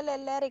 2 పిల్లలు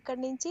వెళ్ళారు ఇక్కడ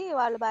నుంచి.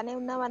 వాళ్ళు బానే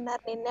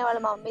ఉన్నామన్నారు. నిన్నే వాళ్ళ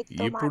మమ్మీతో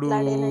ఇప్పుడు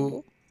మాట్లాడానండి.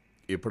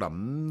 ఇప్పుడు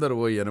అందరూ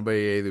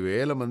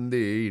 85,000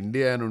 మంది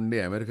ఇండియా నుండి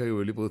అమెరికాకి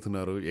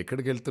వెళ్ళిపోతున్నారు.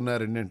 ఎక్కడికి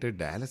వెళ్తున్నారండి అంటే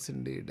డాలస్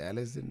అండి,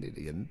 డాలస్ అండి.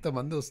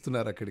 ఎంతమంది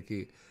వస్తున్నారు అక్కడికి.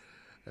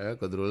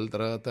 కొద్ది రోజుల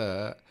తర్వాత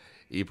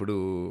ఇప్పుడు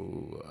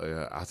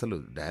అసలు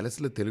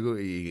డాలస్లో తెలుగు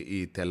ఈ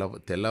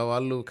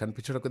తెల్లవాళ్ళు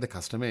కనిపించడం కొద్దిగా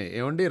కష్టమే.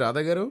 ఏమండి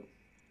రాధా గారు,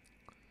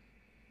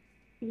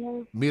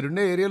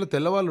 మీరుండే ఏరియాలో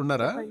తెల్లవాళ్ళు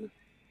ఉన్నారా?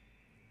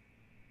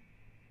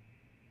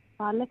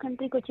 వాళ్ళ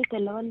కంట్రీకి వచ్చి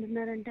తెల్లవాళ్ళు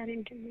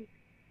ఉన్నారంటారేంటండి?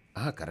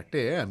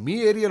 కరెక్టే, మీ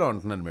ఏరియాలో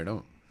అంటున్నాను మేడం.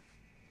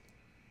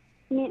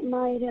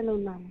 మా ఏరియాలో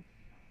ఉన్నారు.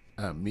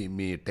 మీ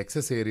మీ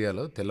టెక్సస్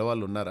ఏరియాలో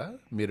తెల్లవాళ్ళు ఉన్నారా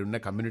మీరున్న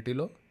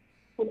కమ్యూనిటీలో?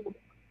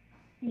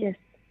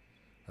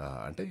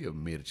 అంటే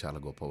మీరు చాలా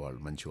గొప్పవాళ్ళు,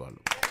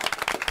 మంచివాళ్ళు.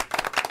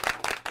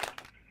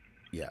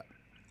 యా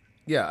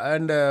యా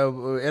అండ్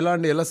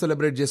ఎలా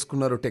సెలబ్రేట్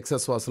చేసుకున్నారు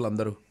టెక్సస్ వాసులు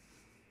అందరూ?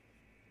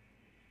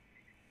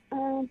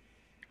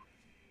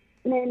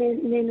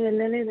 నేను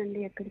వెళ్ళలేదండి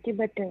ఎక్కడికి,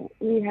 but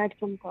we had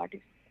some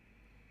parties.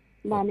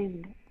 బాగానే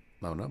ఉంది.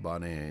 అవునా,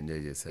 బాగానే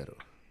ఎంజాయ్ చేశారు.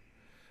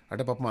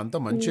 అంటే పాపం అంతా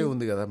మంచిగా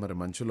ఉంది కదా, మరి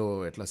మంచులో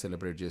ఎట్లా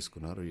సెలబ్రేట్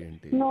చేసుకున్నారు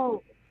ఏంటి?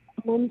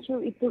 మంచు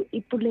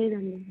ఇప్పుడు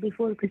లేదండి,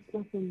 బిఫోర్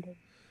క్రిస్మస్ ఉంది.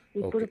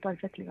 ఇప్పుడు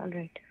పర్ఫెక్ట్లీ ఆల్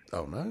రైట్.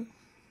 అవునా,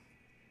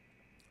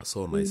 సో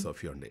నైస్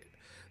ఆఫ్ యూ అండి.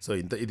 సో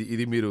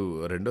ఇది మీరు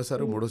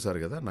రెండోసారి మూడోసారి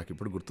కదా, నాకు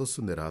ఇప్పుడు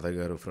గుర్తొస్తుంది రాధా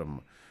గారు ఫ్రమ్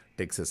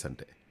టెక్సస్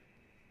అంటే.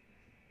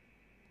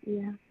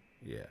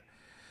 యా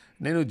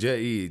నేను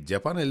ఈ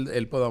జపాన్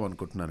వెళ్ళిపోదాం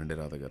అనుకుంటున్నానండి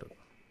రాధా గారు.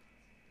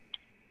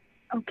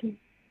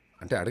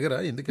 అంటే అడగరా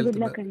ఎందుకు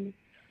వెళ్తున్నారు?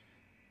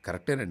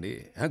 కరెక్టేనండి,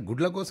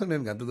 గుడ్ల కోసం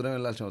నేను గంట దూరం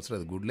వెళ్ళాల్సిన అవసరం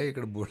లేదు. గుడ్లే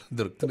ఇక్కడ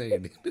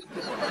దొరుకుతున్నాయండి.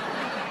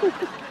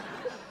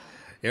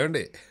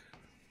 ఏమండి,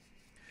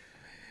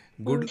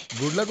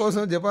 గుడ్ల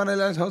కోసం జపాన్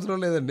వెళ్ళాల్సిన అవసరం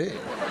లేదండి.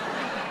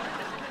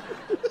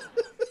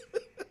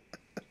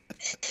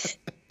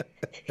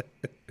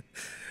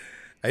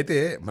 అయితే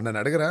నన్ను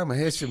అడగరా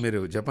మహేష్,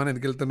 మీరు జపాన్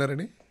ఎందుకు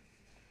వెళ్తున్నారని?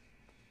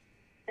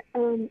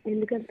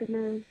 ఎందుకు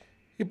వెళ్తున్నారు?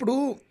 ఇప్పుడు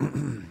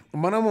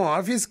మనము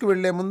ఆఫీస్కి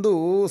వెళ్ళే ముందు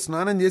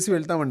స్నానం చేసి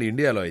వెళ్తామండి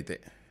ఇండియాలో అయితే.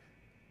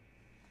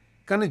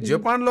 కానీ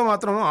జపాన్లో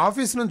మాత్రం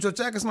ఆఫీస్ నుంచి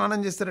వచ్చాక స్నానం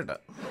చేస్తారట.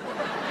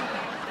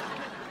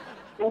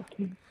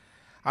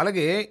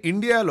 అలాగే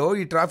ఇండియాలో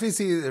ఈ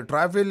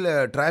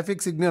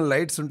ట్రాఫిక్ సిగ్నల్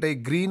లైట్స్ ఉంటాయి,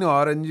 గ్రీన్,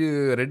 ఆరెంజ్,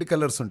 రెడ్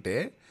కలర్స్ ఉంటే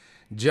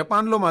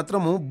జపాన్లో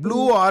మాత్రము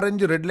బ్లూ,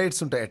 ఆరెంజ్, రెడ్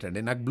లైట్స్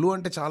ఉంటాయటండి. నాకు బ్లూ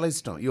అంటే చాలా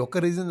ఇష్టం. ఈ ఒక్క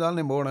రీజన్ చాలు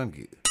నేను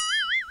పోవడానికి.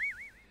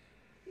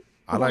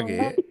 అలాగే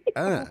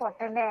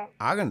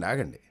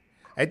ఆగండి.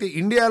 అయితే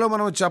ఇండియాలో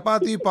మనం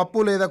చపాతీ, పప్పు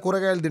లేదా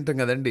కూరగాయలు తింటాం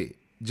కదండి.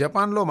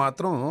 జపాన్లో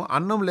మాత్రం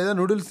అన్నం లేదా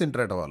నూడిల్స్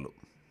తింటారట వాళ్ళు.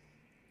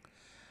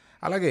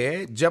 అలాగే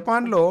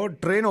జపాన్లో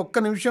ట్రైన్ ఒక్క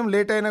నిమిషం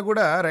లేట్ అయినా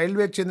కూడా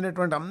రైల్వేకి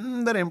చెందినటువంటి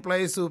అందరు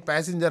ఎంప్లాయీస్,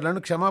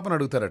 ప్యాసింజర్లను క్షమాపణ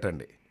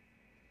అడుగుతారటండి.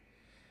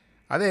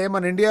 అదే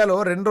మన ఇండియాలో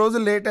 2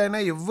 రోజులు లేట్ అయినా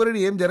ఎవరిని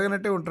ఏం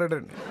జరగనట్టే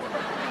ఉంటాడండి.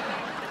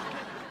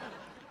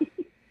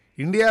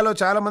 ఇండియాలో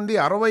చాలామంది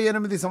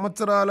 68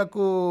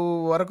 సంవత్సరాలకు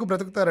వరకు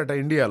బ్రతుకుతారట.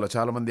 ఇండియాలో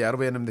చాలామంది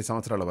 68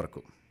 సంవత్సరాల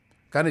వరకు,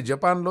 కానీ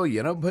జపాన్లో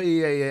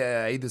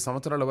 85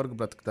 సంవత్సరాల వరకు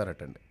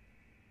బ్రతుకుతారటండి.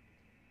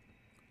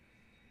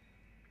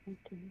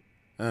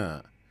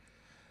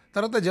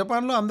 తర్వాత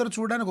జపాన్లో అందరూ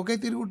చూడడానికి ఒకే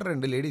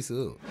తిరుగుంటారండి లేడీస్.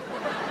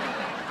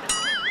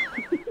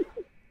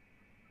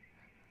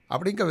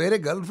 అప్పుడు ఇంకా వేరే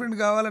గర్ల్ ఫ్రెండ్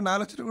కావాలని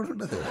ఆలోచన కూడా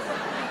ఉండదు.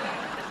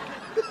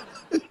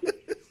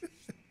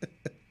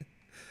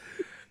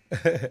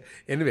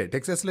 ఎనివే,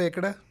 టెక్సస్లో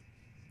ఎక్కడ?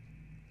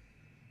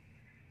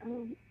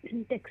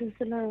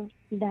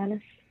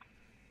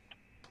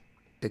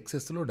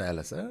 టెక్సస్లో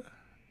డాలసా?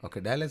 ఓకే,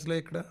 డాలస్లో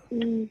ఎక్కడ?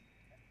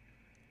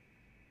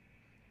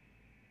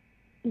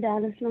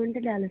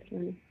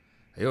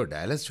 అయ్యో,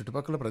 డాలస్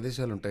చుట్టుపక్కల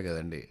ప్రదేశాలు ఉంటాయి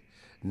కదండి.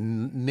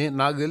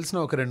 నాకు తెలిసిన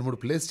ఒక 2-3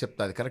 ప్లేస్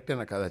చెప్తా, అది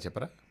కరెక్టేనా కాదా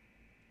చెప్పరా?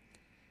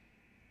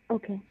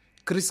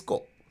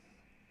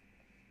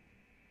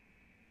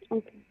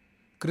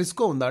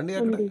 క్రిస్కో ఉందా అండి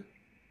అక్కడ?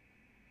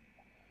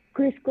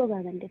 క్రిస్కో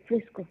కాదండి,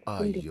 ఫ్రిస్కో.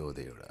 అయ్యో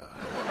దేవుడా.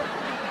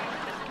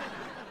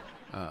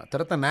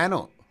 తర్వాత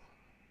నానో.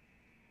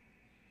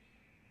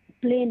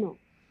 ప్లేనో.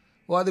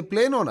 ఓ, అది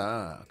ప్లేనోనా?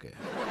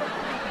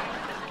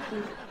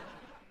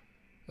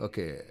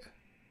 Okay.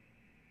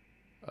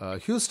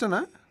 హ్యూస్టనా?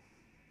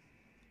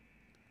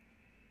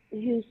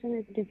 Houston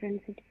is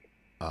different city.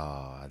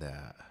 అదే,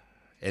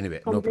 ఎనీవే,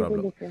 నో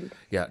ప్రాబ్లం.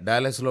 యా,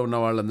 డాలస్లో ఉన్న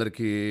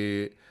వాళ్ళందరికీ,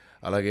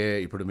 అలాగే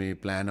ఇప్పుడు మీ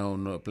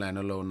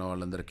ప్లానోలో ఉన్న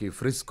వాళ్ళందరికీ,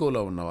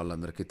 ఫ్రిస్కోలో ఉన్న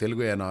వాళ్ళందరికీ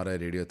తెలుగు ఎన్ఆర్ఐ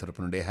రేడియో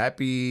తరపు నుండి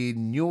హ్యాపీ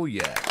న్యూ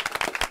ఇయర్.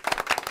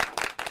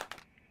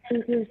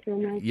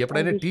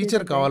 ఎప్పుడైనా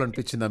టీచర్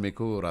కావాలనిపించిందా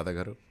మీకు రాధా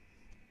గారు?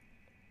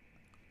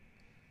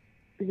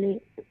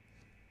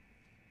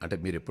 అంటే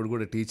మీరు ఎప్పుడు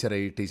కూడా టీచర్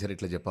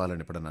ఇట్లా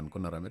చెప్పాలని ఎప్పుడన్నా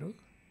అనుకున్నారా మీరు?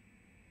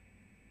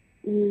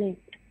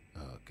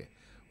 ఓకే,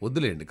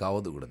 వద్దులేండి,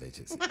 కావద్దు కూడా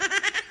దయచేసి.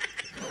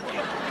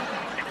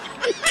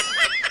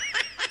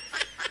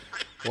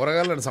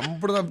 కూరగాయలను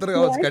చంపుతారు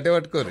కావచ్చు కట్టె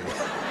పట్టుకొని.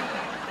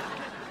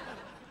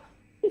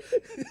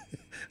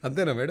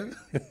 అంతేనా madam?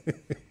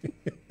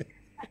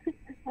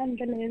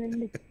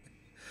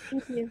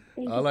 Thank you.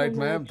 Thank you all so right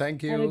ma'am, much.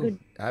 Thank you. Have a good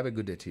have a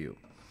good day to you.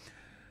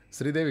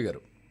 Sridevi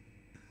గారు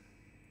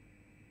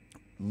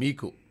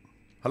మీకు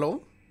హలో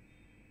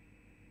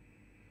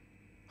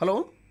హలో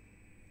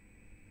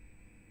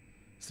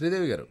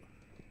శ్రీదేవి గారు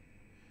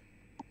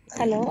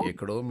హలో.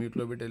 ఎక్కడో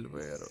మ్యూట్లో పెట్టి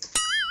వెళ్ళిపోయారు.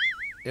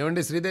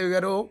 ఏమండి శ్రీదేవి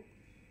గారు?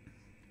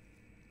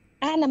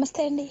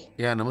 నమస్తే అండి.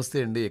 యా నమస్తే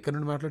అండి. ఎక్కడి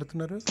నుండి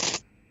మాట్లాడుతున్నారు?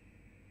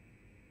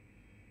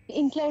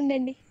 ఇంట్లో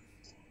ఉండండి.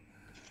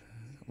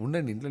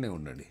 ఉండండి, ఇంట్లోనే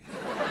ఉండండి.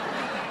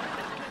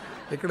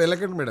 ఇక్కడ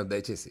వెళ్ళకండి మేడం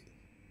దయచేసి.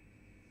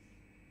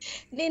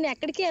 నేను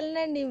ఎక్కడికి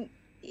వెళ్ళనండి,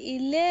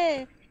 ఇల్లే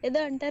ఏదో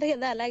అంటారు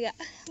కదా అలాగా.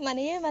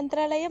 మనయే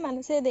మంత్రాలయ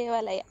మనసే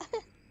దేవాలయ.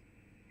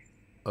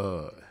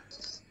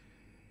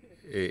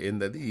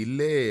 ఏందది?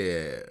 ఇల్లే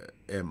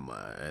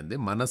ఏంది?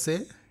 మనసే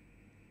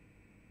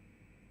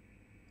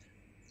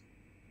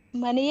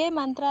మనయే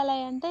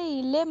మంత్రాలయం అంటే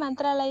ఇల్లే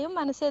మంత్రాలయం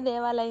మనసే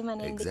దేవాలయం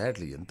అనేది.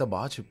 ఎగ్జాక్ట్లీ. ఎంత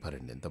బాగా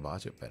చెప్పారండి, ఎంత బాగా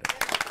చెప్పారు.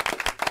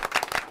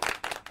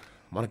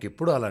 మనకి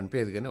ఎప్పుడు అలా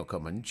అనిపించేది, కానీ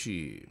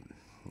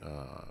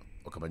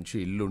ఒక మంచి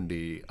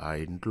ఇల్లుండి ఆ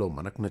ఇంట్లో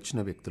మనకు నచ్చిన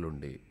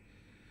వ్యక్తులుండి,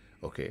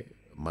 ఓకే,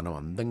 మనం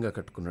అందంగా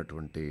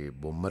కట్టుకున్నటువంటి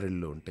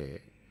బొమ్మరిల్లు ఉంటే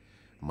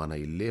మన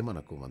ఇల్లే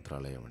మనకు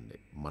మంత్రాలయం అండి.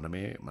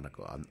 మనమే మనకు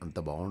అంత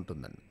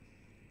బాగుంటుందండి.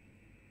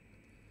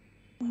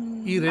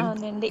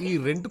 ఈ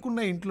రెంట్కున్న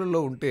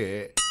ఇంట్లో ఉంటే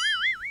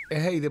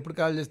ఇది ఎప్పుడు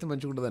కాల్ చేస్తే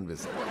మంచిగా ఉంటుంది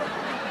అనిపిస్తుంది.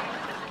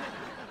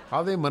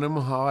 అదే మనం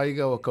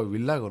హాయిగా ఒక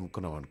విల్లా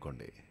కొనుక్కున్నాం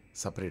అనుకోండి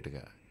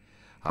సపరేట్గా,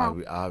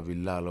 ఆ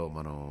విల్లాలో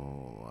మనం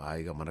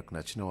హాయిగా మనకు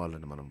నచ్చిన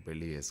వాళ్ళని మనం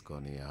పెళ్ళి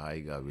చేసుకొని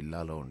హాయిగా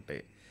విల్లాలో ఉంటే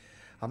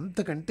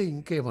అంతకంటే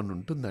ఇంకేమన్నా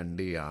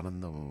ఉంటుందండి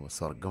ఆనందం?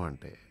 స్వర్గం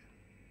అంటే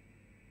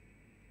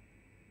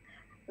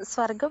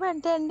స్వర్గం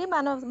అంటే అండి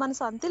మన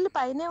సొంత ఇల్లు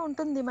పైనే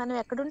ఉంటుంది. మనం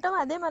ఎక్కడుంటాం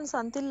అదే మన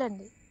సొంత ఇల్లు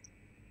అండి.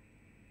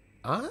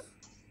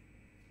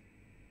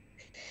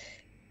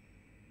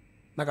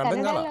 నాకు అర్థం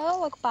కాల. కన్నడలో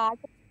ఒక పాట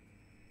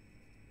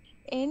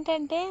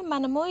ఏంటంటే,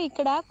 మనము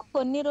ఇక్కడ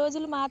కొన్ని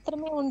రోజులు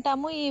మాత్రమే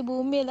ఉంటాము ఈ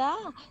భూమి మీద,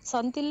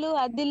 సొంతిల్లు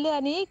అద్దిల్లు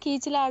అని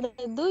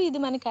కీచులాడొద్దు, ఇది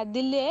మనకి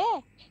అద్దిల్లే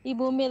ఈ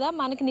భూమి మీద,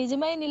 మనకి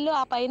నిజమైన ఇల్లు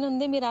ఆ పైన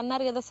ఉంది. మీరు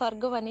అన్నారు కదా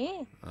స్వర్గం అని,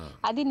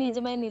 అది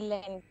నిజమైన ఇల్లు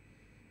అండి.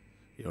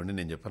 ఏమండి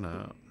నేను చెప్పనా,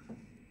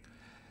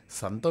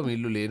 సొంతం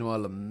ఇల్లు లేని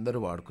వాళ్ళందరూ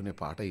వాడుకునే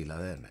పాట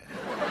ఇలాదే అండి.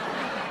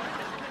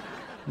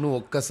 నువ్వు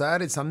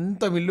ఒక్కసారి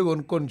సొంతం ఇల్లు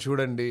కొనుక్కొని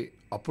చూడండి,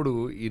 అప్పుడు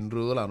ఇన్ని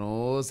రోజులు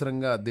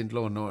అనవసరంగా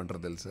అద్దెంట్లో ఉన్నావు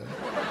అంటారు తెలుసా.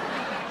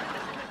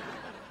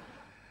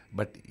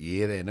 బట్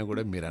ఏదైనా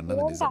కూడా మీరు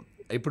అన్నది నిజం.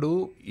 ఇప్పుడు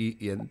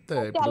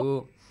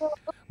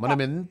మనం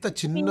ఎంత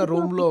చిన్న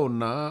రూమ్లో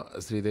ఉన్నా,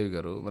 శ్రీదేవి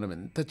గారు, మనం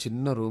ఎంత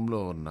చిన్న రూమ్లో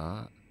ఉన్నా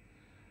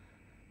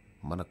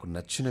మనకు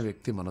నచ్చిన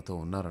వ్యక్తి మనతో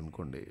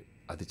ఉన్నారనుకోండి,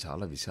 అది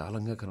చాలా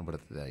విశాలంగా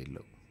కనబడుతుంది. ఆ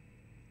ఇల్లు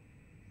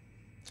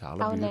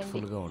చాలా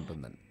బ్యూటిఫుల్గా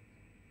ఉంటుందండి.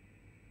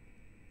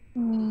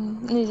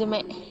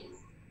 నిజమే.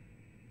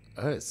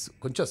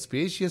 కొంచెం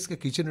స్పేషియస్గా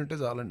కిచెన్ ఉంటే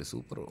చాలండి,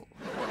 సూపరు.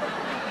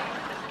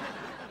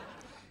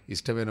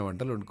 ఇష్టమైన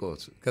వంటలు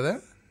వండుకోవచ్చు కదా.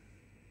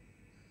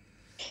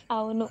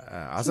 అవును.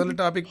 అసలు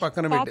టాపిక్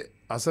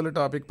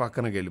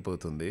పక్కనకి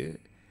వెళ్ళిపోతుంది.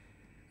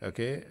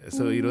 ఓకే,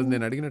 సో ఈరోజు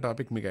నేను అడిగిన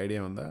టాపిక్ మీకు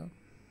ఐడియా ఉందా?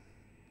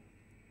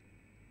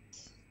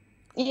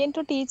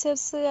 ఏంటో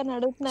టీచర్స్ అని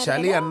అడుగుతున్నారు.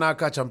 చలి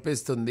అన్నాక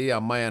చంపేస్తుంది,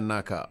 అమ్మాయి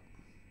అన్నాక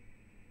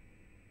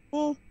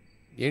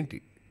ఏంటి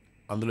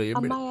అందులో ఏం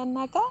అమ్మాయి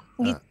అన్నాక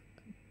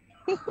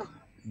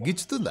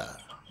గిచ్చుతుందా?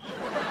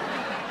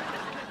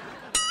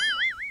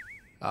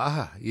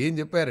 ఆహా, ఏం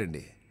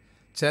చెప్పారండి.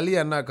 చలి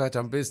అన్నాక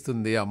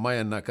చంపేస్తుంది, అమ్మాయి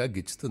అన్నాక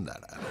గిచ్చుతుందా?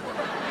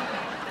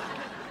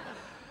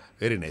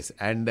 Very nice.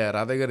 అండ్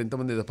రాధా గారు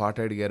ఇంతమంది ఏదో పాట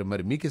అడిగారు,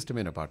 మరి మీకు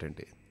ఇష్టమైన పాట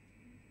ఏంటి?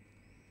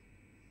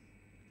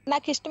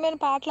 నాకు ఇష్టమైన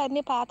పాటలు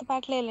అన్ని పాత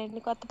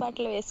పాటలేనండి, కొత్త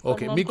పాటలు వేసుకోండి.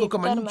 ఓకే, మీకు ఒక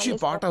మంచి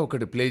పాట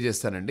ఒకటి ప్లే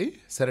చేస్తానండి,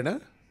 సరేనా?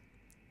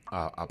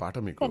 ఆ పాట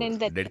మీకు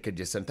డెడికేట్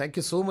చేస్తాను. థ్యాంక్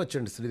యూ సో మచ్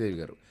అండి శ్రీదేవి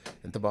గారు,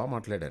 ఎంత బాగా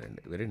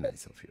మాట్లాడారండి. Very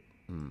nice of you.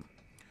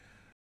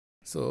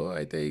 So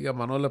అయితే ఇక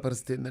మనోళ్ళ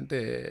పరిస్థితి ఏంటంటే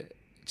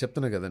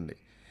చెప్తున్నా కదండి,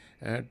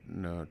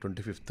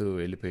 25th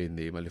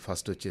వెళ్ళిపోయింది, మళ్ళీ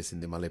ఫస్ట్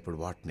వచ్చేసింది, మళ్ళీ ఇప్పుడు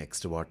వాట్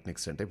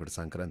నెక్స్ట్ అంటే ఇప్పుడు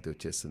సంక్రాంతి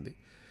వచ్చేస్తుంది.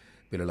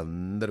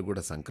 పిల్లలందరూ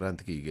కూడా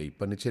సంక్రాంతికి ఇక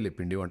ఇప్పటి నుంచే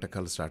పిండి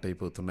వంటకాలు స్టార్ట్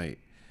అయిపోతున్నాయి.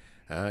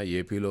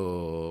 ఏపీలో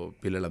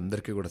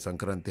పిల్లలందరికీ కూడా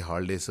సంక్రాంతి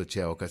హాలిడేస్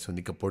వచ్చే అవకాశం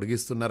ఉంది. ఇంకా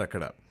పొడిగిస్తున్నారు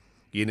అక్కడ.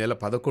 ఈ నెల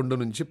 11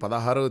 నుంచి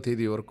 16వ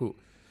తేదీ వరకు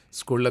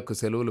స్కూళ్లకు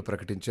సెలవులు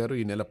ప్రకటించారు.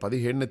 ఈ నెల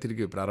 17న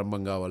తిరిగి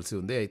ప్రారంభం కావాల్సి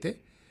ఉంది. అయితే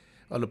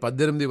వాళ్ళు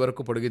 18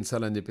 వరకు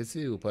పొడిగించాలని చెప్పేసి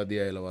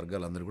ఉపాధ్యాయుల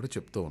వర్గాలందరూ కూడా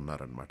చెప్తూ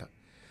ఉన్నారనమాట.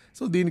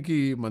 సో దీనికి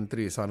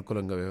మంత్రి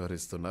సానుకూలంగా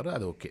వ్యవహరిస్తున్నారు,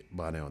 అది ఓకే,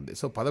 బాగానే ఉంది.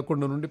 సో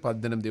 11 నుండి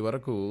 18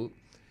 వరకు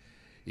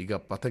ఇక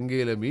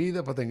పతంగీల మీద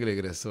పతంగీలు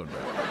ఎగరేస్తూ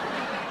ఉంటారు.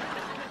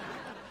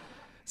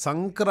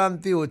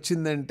 సంక్రాంతి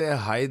వచ్చిందంటే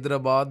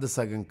హైదరాబాద్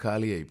సగం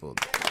ఖాళీ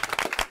అయిపోద్ది.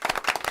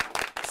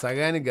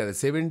 సగానికి కదా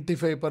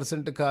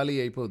 75% ఖాళీ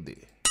అయిపోద్ది.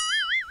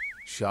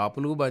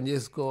 షాపులు బంద్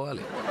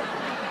చేసుకోవాలి.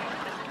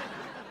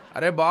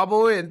 అరే బాబు,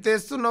 ఎంత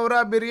వేస్తున్నావురా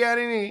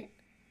బిర్యానీని?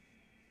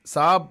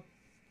 సాబ్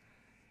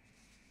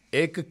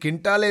ఏక్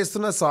క్వింటాల్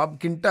వేస్తున్నా సాబ్,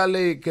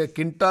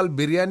 క్వింటాల్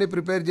బిర్యానీ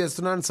ప్రిపేర్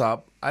చేస్తున్నాను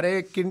సాబ్. అరే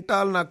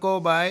quintal నకో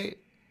bye,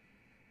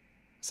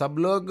 sub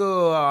log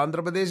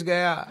Andhra Pradesh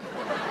Gaya.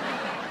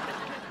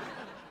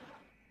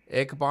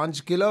 एक 5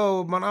 किलो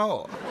बनाओ,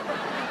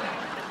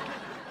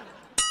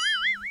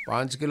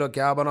 5 किलो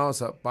क्या बनाओ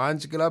सब,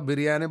 5 किलो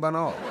బిర్యానీ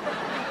बनाओ.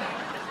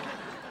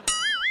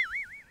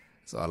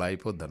 సో అలా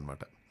అయిపోద్ది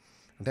అనమాట.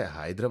 అంటే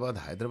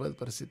హైదరాబాద్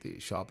పరిస్థితి,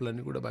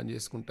 షాపులన్నీ కూడా బంద్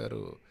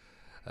చేసుకుంటారు.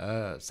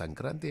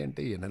 సంక్రాంతి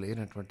అంటే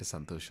ఎనలేనటువంటి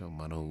సంతోషం.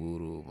 మన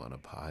ఊరు, మన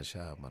భాష,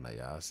 మన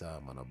యాస,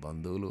 మన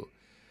బంధువులు.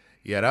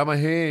 ఎరా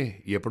మహి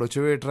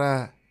ఎప్పుడొచ్చావేట్రా?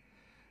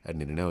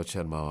 నిన్ననే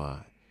వచ్చాను మావా.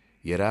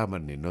 ఎరా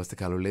మరి నిన్న వస్తే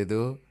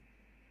కలవలేదు?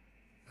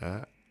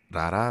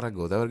 రారా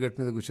గోదావరి గట్టు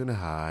మీద కూర్చొని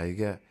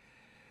హాయిగా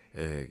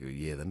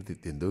ఏదైనా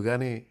తిందువు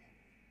కానీ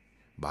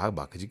బాగా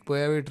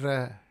బక్కజిక్కిపోయావేట్రా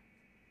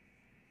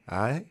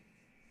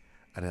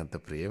అని అంత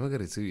ప్రేమగా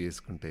రిసీవ్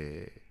చేసుకుంటే,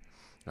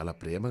 అలా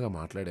ప్రేమగా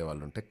మాట్లాడే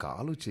వాళ్ళు ఉంటే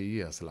కాలు చెయ్యి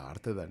అసలు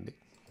ఆడుతుందండి.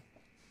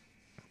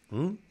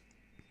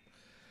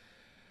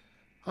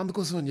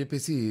 అందుకోసం అని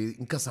చెప్పేసి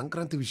ఇంకా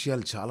సంక్రాంతి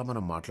విషయాలు చాలా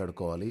మనం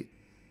మాట్లాడుకోవాలి.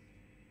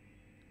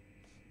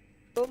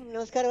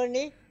 నమస్కారం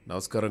అండి.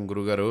 నమస్కారం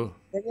గురుగారు.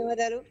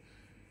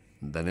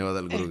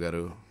 ధన్యవాదాలు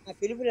గురుగారు.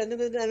 పిలుపులు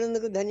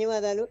అందుకు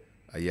ధన్యవాదాలు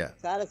అయ్యా.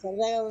 చాలా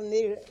సరదాగా ఉంది.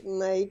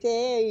 అయితే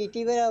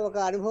ఇటీవల ఒక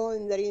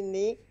అనుభవం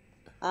జరిగింది.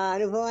 ఆ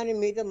అనుభవాన్ని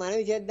మీతో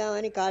మనవి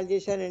చేద్దామని కాల్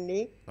చేశానండి.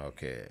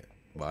 ఓకే,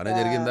 బాగానే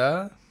జరిగిందా?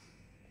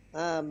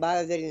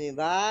 బాగా జరిగింది.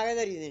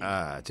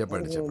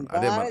 చెప్పండి.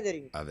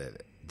 అదే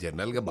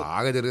జనరల్గా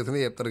బాగా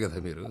జరుగుతుంది చెప్తారు కదా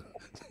మీరు.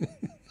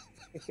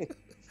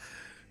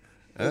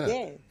 అయితే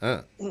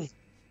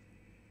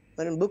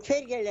మనం బుక్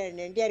ఫెయిర్కి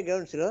వెళ్ళాడండి ఎన్టీఆర్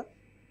గ్రౌండ్స్లో.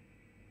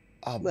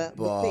 అబ్బా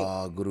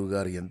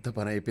గురుగారు ఎంత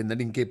పని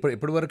అయిపోయిందండి.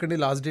 ఎప్పటి వరకు అండి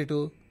లాస్ట్ డేటు?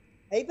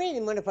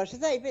 అయిపోయింది, మన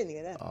ఫస్ట్ అయిపోయింది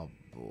కదా.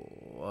 అబ్బో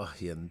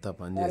ఎంత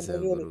పని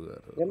చేశారు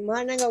గురుగారు.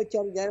 బ్రహ్మాండంగా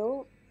వచ్చారు జనం.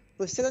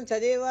 పుస్తకం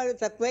చదివేవాడు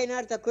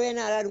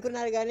తక్కువైనా అలా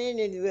అనుకున్నారు, కానీ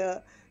నేను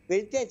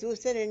వెళ్తే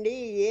చూస్తేనండి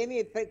ఏమి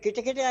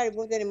కిటకిట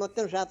ఆడిపోతాయి.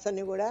 మొత్తం షాప్స్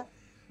అన్నీ కూడా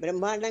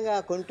బ్రహ్మాండంగా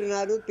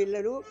కొంటున్నారు.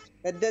 పిల్లలు,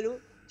 పెద్దలు,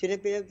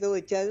 చిన్నపిల్లలతో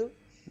వచ్చారు.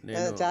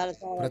 చాలా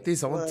ప్రతి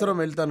సంవత్సరం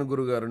వెళ్తాను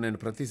గురుగారు, నేను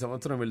ప్రతి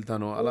సంవత్సరం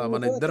వెళ్తాను. అలా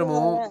మన ఇద్దరము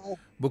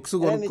బుక్స్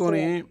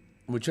కొనుక్కొని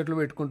ముచ్చట్లు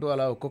పెట్టుకుంటూ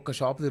అలా ఒక్కొక్క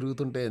షాప్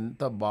తిరుగుతుంటే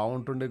ఎంత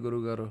బాగుంటుండే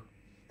గురుగారు.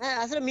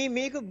 అసలు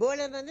మీకు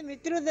బోలెడు మంది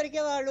మిత్రులు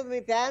దొరికేవాళ్ళు, మీ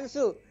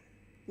ఫ్యాన్స్,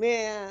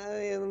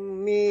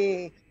 మీ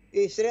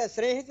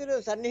స్నేహితులు,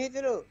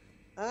 సన్నిహితులు,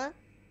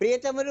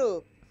 ప్రియతములు,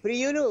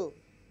 ప్రియులు,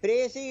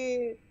 ప్రేయసి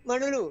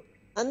మణులు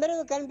అందరూ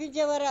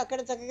కనిపించేవారు. అక్కడ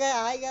చక్కగా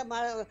హాయిగా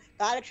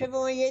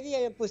కాలక్షేపం అయ్యేది.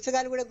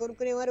 పుస్తకాలు కూడా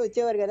కొనుక్కునేవారు,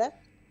 వచ్చేవారు కదా.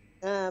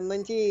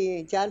 మంచి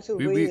ఛాన్స్.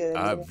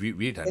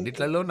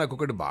 వీటన్నిట్లలో నాకు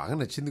ఒకటి బాగా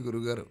నచ్చింది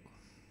గురుగారు.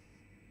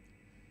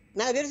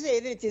 నాకు తెలుసు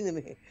ఏది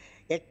నచ్చింది.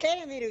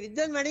 ఎట్లయినా మీరు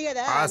విద్వాన్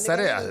కదా.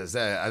 సరే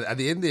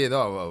అది ఏంది ఏదో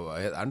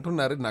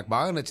అంటున్నారు, నాకు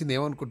బాగా నచ్చింది.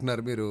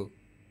 ఏమనుకుంటున్నారు మీరు?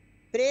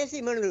 ప్రేయసి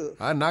మణులు.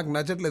 నాకు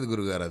నచ్చట్లేదు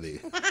గురుగారు అది.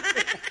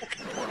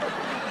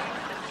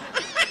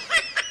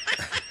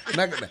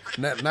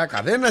 నాకు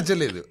అదే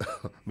నచ్చలేదు,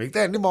 మిగతా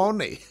అన్ని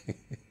బాగున్నాయి.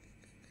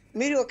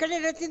 మీరు ఒక్కటే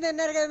నచ్చింది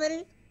అన్నారు కదా మరి.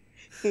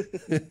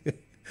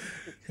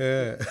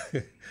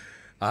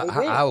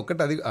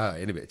 ఒక్కటి అది.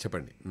 ఎనివే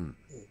చెప్పండి.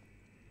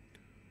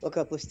 ఒక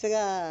పుస్తక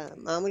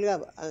మామూలుగా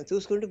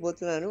చూసుకుంటూ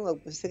పోతున్నాను. ఒక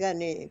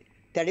పుస్తకాన్ని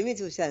తడిమి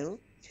చూశాను.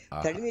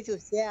 తడిమి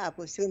చూస్తే ఆ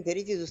పుస్తకం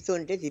తెరిచి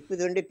చూస్తుంటే,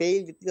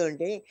 పేజీలు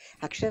తిప్పుతుంటే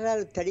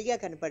అక్షరాలు తడిగా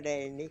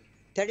కనపడ్డాయండి.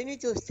 తడిమి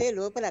చూస్తే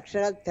లోపల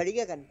అక్షరాలు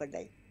తడిగా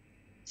కనపడ్డాయి.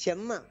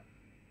 చెమ్మ,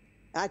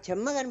 ఆ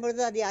చెమ్మ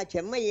కనపడుతుంది. అది ఆ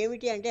చెమ్మ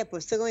ఏమిటి అంటే ఆ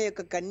పుస్తకం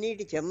యొక్క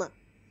కన్నీటి చెమ్మ,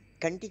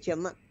 కంటి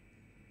చెమ్మ.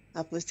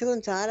 ఆ పుస్తకం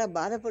చాలా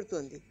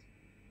బాధపడుతుంది.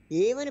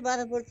 ఏమని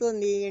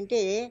బాధపడుతుంది అంటే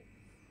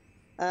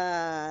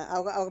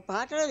ఒక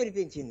పాటలో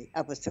వినిపించింది ఆ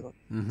పుస్తకం.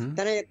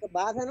 తన యొక్క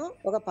బాధను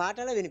ఒక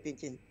పాటలో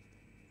వినిపించింది.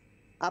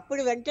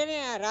 అప్పుడు వెంటనే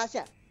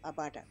రాశా ఆ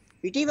పాట.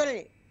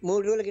 ఇటీవలనే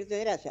 3 రోజుల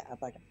క్రితమే రాశా ఆ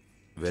పాట.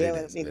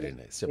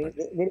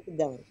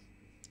 వినిపిద్దామని.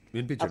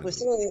 ఆ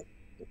పుస్తకం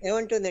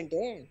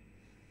ఏమంటుందంటే,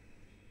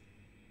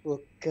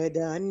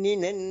 ఒక్కదాన్ని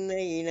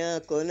నన్నైనా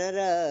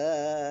కొనరా,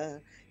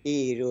 ఈ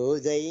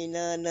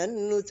రోజైనా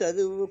నన్ను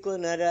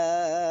చదువుకొనరా,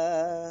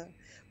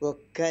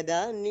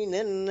 ఒక్కదాన్ని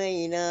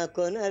నన్నైనా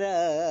కొనరా,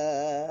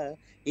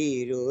 ఈ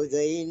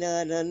రోజైనా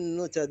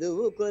నన్ను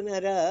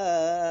చదువుకొనరా,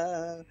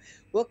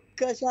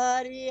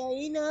 ఒక్కసారి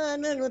అయినా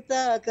నన్ను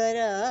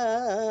తాకరా,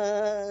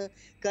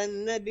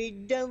 కన్న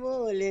బిడ్డ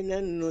మోలె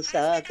నన్ను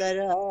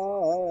సాకరా,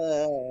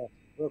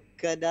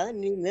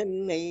 ఒక్కదాన్ని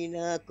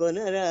నన్నైనా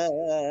కొనరా,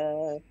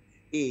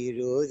 ఈ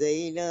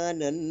రోజైనా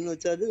నన్ను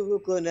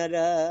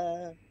చదువుకొనరా,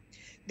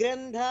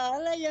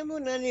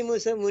 గ్రంథాలయమున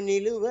నిముసము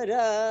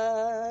నిలువరా,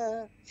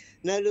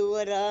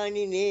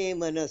 నలువరాని నే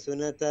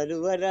మనసున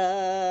తలువరా,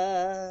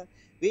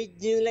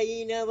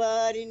 విజ్ఞులైన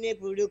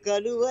వారినెప్పుడు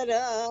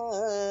కలువరా,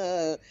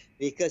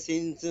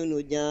 వికసించును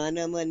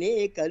జ్ఞానమనే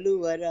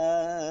కలువరా,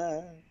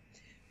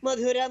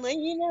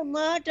 మధురమైన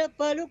మాట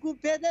పలుకు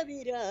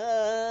పెదవిరా,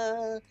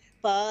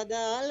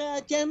 పాదాల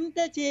చెంత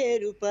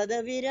చేరు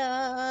పదవిరా,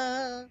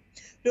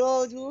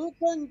 రోజు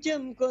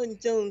కొంచెం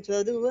కొంచెం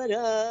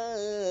చదువరా,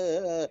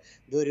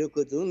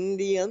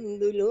 దొరుకుతుంది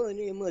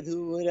అందులోనే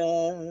మధువురా,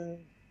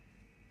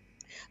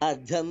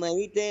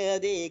 అర్థమైతే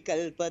అదే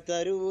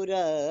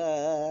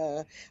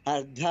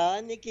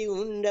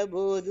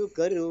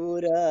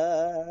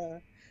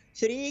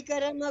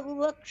శ్రీకరమగు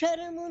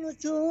అక్షరమును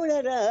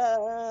చూడరా,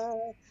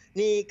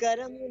 నీ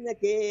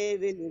కరమునకే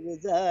వెలుగు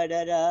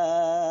జాడరా,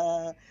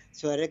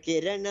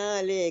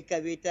 స్వరకిరణాలే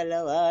కవితల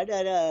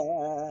వాడరా,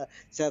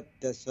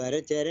 సప్త స్వర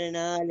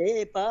చరణాలే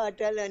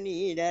పాటల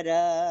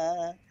నీడరా,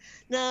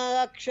 నా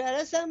అక్షర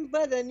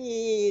సంపదని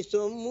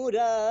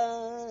సొమ్మురా,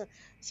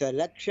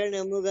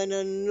 సలక్షణముగా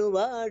నన్ను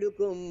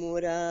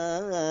వాడుకొమ్మురా,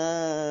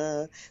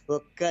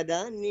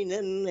 ఒక్కదాన్ని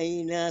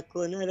నన్నైనా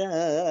కొనరా,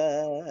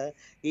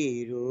 ఈ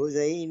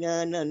రోజైనా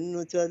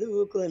నన్ను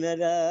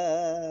చదువుకొనరా,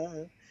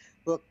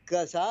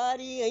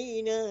 ఒక్కసారి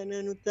అయినా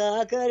నన్ను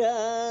తాకరా,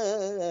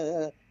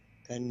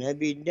 కన్న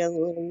బిడ్డ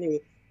ఓలే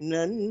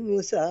నన్ను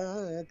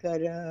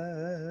సాకరా.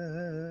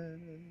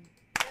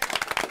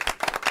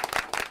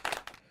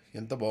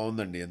 ఎంత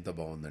బాగుందండి, ఎంత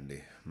బాగుందండి.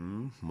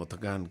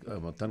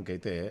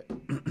 మొత్తానికైతే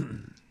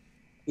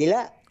ఇలా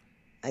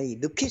అది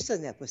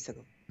దుఃఖిస్తుంది ఆ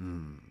పుస్తకం.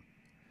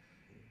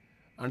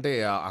 అంటే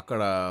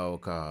అక్కడ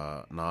ఒక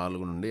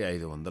 400 నుండి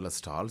 500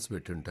 స్టాల్స్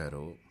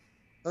పెట్టుంటారు.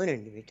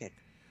 అవునండి, పెట్టారు.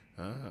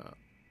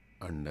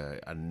 అండ్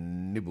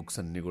అన్ని బుక్స్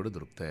అన్నీ కూడా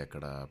దొరుకుతాయి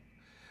అక్కడ.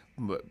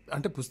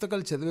 అంటే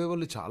పుస్తకాలు చదివే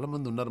వాళ్ళు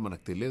చాలామంది ఉన్నారు,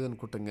 మనకు తెలియదు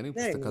అనుకుంటాం కానీ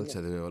పుస్తకాలు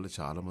చదివే వాళ్ళు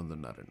చాలామంది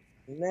ఉన్నారండి.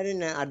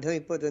 ఉన్నారని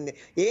అర్థమైపోతుంది.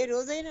 ఏ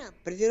రోజైనా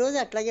ప్రతిరోజు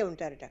అట్లాగే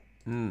ఉంటారట.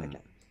 అట్లా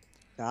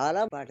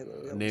చాలా పాటలు.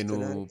 నేను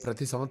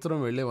ప్రతి సంవత్సరం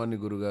వెళ్ళేవాడిని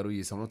గురుగారు.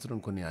 ఈ సంవత్సరం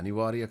కొన్ని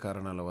అనివార్య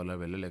కారణాల వల్ల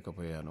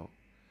వెళ్ళలేకపోయాను.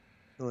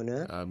 అవునా?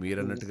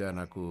 మీరన్నట్టుగా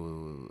నాకు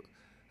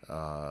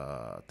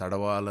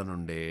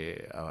తడవాలనుండే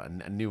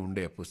అన్నీ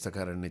ఉండే,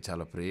 పుస్తకాలన్నీ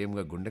చాలా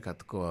ప్రేమగా గుండె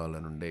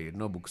కత్తుకోవాలనుండే,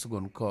 ఎన్నో బుక్స్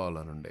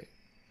కొనుక్కోవాలనుండే.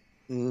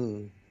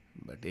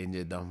 బట్ ఏం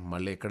చేద్దాం,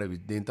 మళ్ళీ ఇక్కడ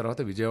దీని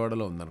తర్వాత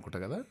విజయవాడలో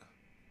ఉందనుకుంటా కదా.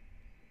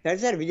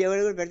 పెడతారు, విజయవాడ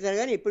కూడా పెడతారు,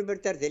 కానీ ఎప్పుడు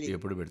పెడతారు తెలియదు.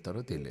 ఎప్పుడు పెడతారో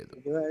తెలియదు.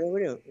 విజయవాడ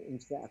కూడా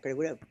అక్కడ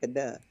కూడా పెద్ద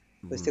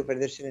పుస్తక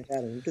ప్రదర్శన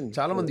చాలా ఉంటుంది.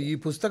 చాలా మంది ఈ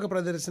పుస్తక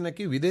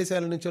ప్రదర్శనకి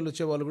విదేశాల నుంచి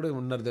వచ్చే వాళ్ళు కూడా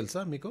ఉన్నారు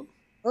తెలుసా మీకు?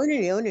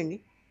 అవునండి, అవునండి.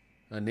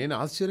 నేను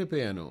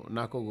ఆశ్చర్యపోయాను.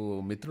 నాకు ఒక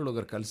మిత్రుడు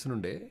ఒకరు కలిసి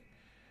నుండే,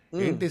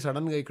 ఏంటి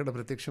సడన్గా ఇక్కడ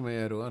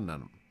ప్రత్యక్షమయ్యారు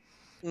అన్నాను.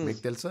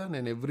 మీకు తెలుసా,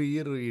 నేను ఎవ్రీ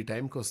ఇయర్ ఈ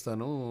టైంకి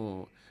వస్తాను,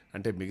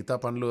 అంటే మిగతా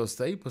పనులు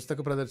వస్తాయి, పుస్తక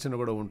ప్రదర్శన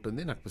కూడా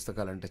ఉంటుంది, నాకు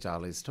పుస్తకాలు అంటే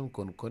చాలా ఇష్టం,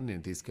 కొనుక్కొని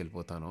నేను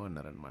తీసుకెళ్ళిపోతాను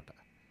అన్నారనమాట.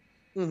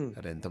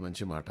 అరే ఎంత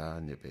మంచి మాట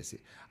అని చెప్పేసి.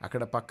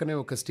 అక్కడ పక్కనే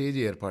ఒక స్టేజ్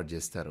ఏర్పాటు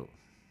చేస్తారు.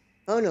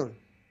 అవునవును,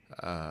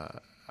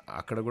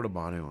 అక్కడ కూడా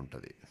బాగానే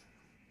ఉంటుంది.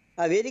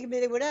 ఆ వేదిక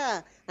మీద కూడా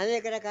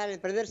అనేక రకాల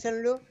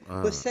ప్రదర్శనలు,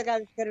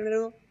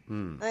 పుస్తకావిష్కరణలు,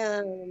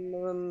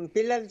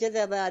 పిల్లల చేత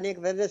అనేక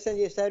ప్రదర్శన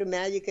చేస్తారు.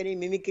 మ్యాజిక్ అని,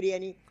 మిమిక్రీ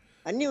అని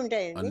అన్నీ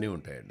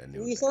ఉంటాయండి.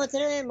 ఈ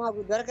సంవత్సరమే మాకు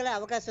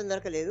అవకాశం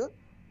దొరకలేదు.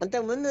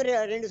 అంతకుముందు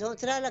 2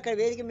 సంవత్సరాలు అక్కడ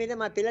వేదిక మీద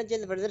మా పిల్లల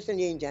చేత ప్రదర్శన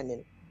చేయించాను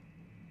నేను.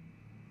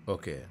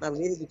 ఓకే, మాకు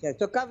వేదిక ఇచ్చారు.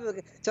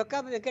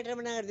 చొక్కాపు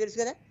వెంకటరమణ గారు తెలుసు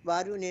కదా,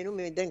 వారు నేను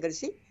మేమిద్దరం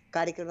కలిసి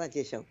కార్యక్రమాలు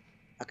చేశాం.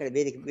 అక్కడ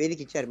వేదిక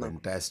ఇచ్చారు.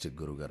 ఫెంటాస్టిక్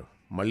గురుగారు.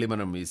 మళ్ళీ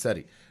మనం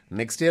ఈసారి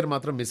నెక్స్ట్ ఇయర్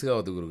మాత్రం మిస్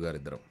కావద్దు గురుగారు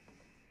ఇద్దరం.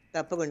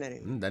 తప్పకుండా.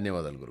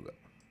 ధన్యవాదాలు గురుగారు.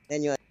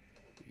 ధన్యవాదాలు.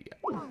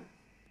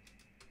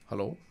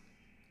 హలో,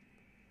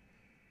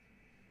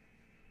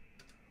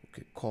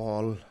 ఓకే,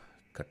 కాల్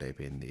కట్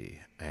అయిపోయింది.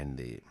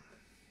 అండ్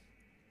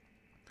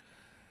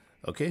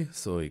ఓకే,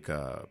 సో ఇక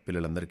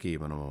పిల్లలందరికీ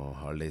మనం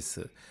హాలిడేస్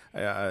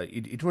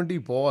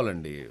ఇటువంటివి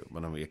పోవాలండి.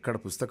 మనం ఎక్కడ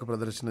పుస్తక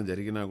ప్రదర్శన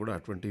జరిగినా కూడా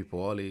అటువంటివి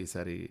పోవాలి.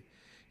 ఈసారి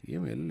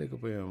ఏం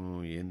వెళ్ళలేకపోయాము.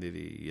 ఏంది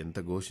ఇది, ఎంత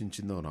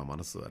ఘోషించిందో నా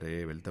మనసు, అరే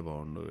వెళ్తే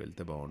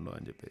బాగుండు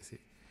అని చెప్పేసి.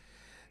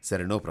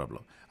 సరే, నో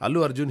ప్రాబ్లం. అల్లు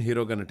అర్జున్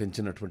హీరోగా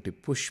నటించినటువంటి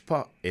పుష్ప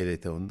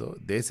ఏదైతే ఉందో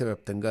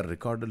దేశవ్యాప్తంగా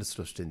రికార్డులు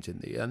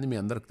సృష్టించింది. అది మీ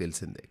అందరికి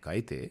తెలిసిందే.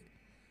 అయితే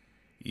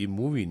ఈ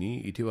మూవీని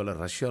ఇటీవల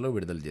రష్యాలో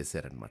విడుదల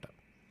చేశారనమాట.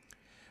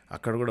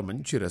 అక్కడ కూడా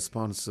మంచి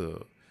రెస్పాన్స్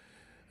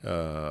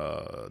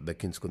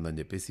దక్కించుకుందని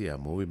చెప్పేసి ఆ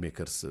మూవీ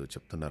మేకర్స్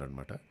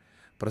చెప్తున్నారనమాట.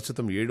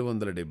 ప్రస్తుతం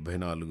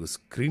 774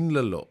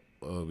 స్క్రీన్లలో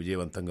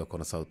విజయవంతంగా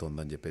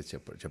కొనసాగుతోందని చెప్పేసి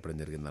చెప్పడం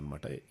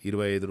జరిగిందనమాట.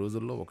 25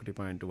 రోజుల్లో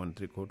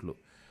 1.13 కోట్లు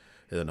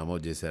ఏదో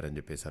నమోదు చేశారని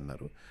చెప్పేసి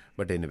అన్నారు.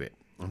 బట్ ఎనీవే,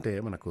 అంటే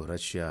మనకు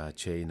రష్యా,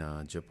 చైనా,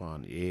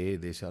 జపాన్ ఏ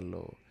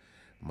దేశాల్లో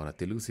మన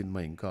తెలుగు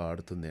సినిమా ఇంకా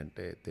ఆడుతుంది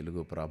అంటే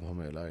తెలుగు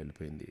ప్రభావం ఎలా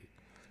వెళ్ళిపోయింది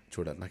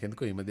చూడాలి.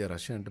 నాకెందుకో ఈ మధ్య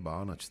రష్యా అంటే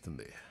బాగా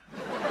నచ్చుతుంది.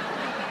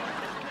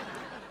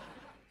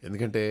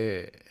 ఎందుకంటే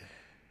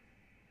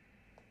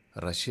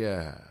రష్యా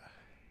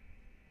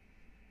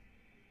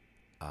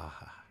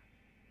ఆహా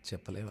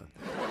చెప్పలేము.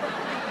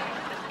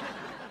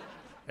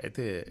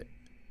 అయితే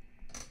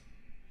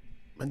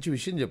మంచి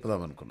విషయం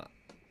చెప్పుదాం అనుకున్నా.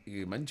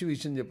 ఈ మంచి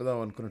విషయం చెప్పుదాం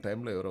అనుకున్న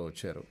టైంలో ఎవరో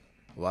వచ్చారు,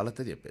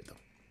 వాళ్ళతో చెప్పేద్దాం.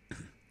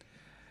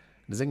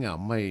 నిజంగా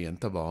అమ్మాయి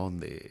ఎంత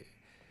బాగుంది,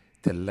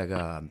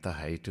 తెల్లగా, అంత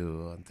హైటు,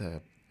 అంత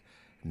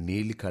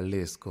నీలి కళ్ళు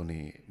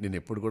వేసుకొని. నేను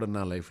ఎప్పుడు కూడా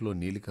నా లైఫ్లో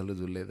నీలి కళ్ళు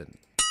చూడలేదండి.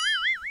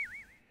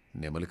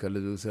 నెమలి కళ్ళు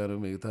చూశాను,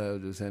 మిగతా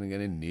చూశాను,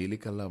 కానీ నీలి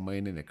కళ్ళ అమ్మాయి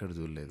నేను ఎక్కడ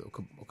చూడలేదు.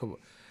 ఒక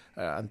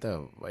అంత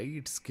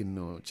వైట్ స్కిన్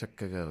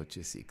చక్కగా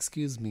వచ్చేసి,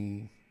 ఎక్స్క్యూజ్ మీ,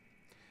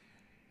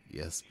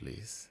 ఎస్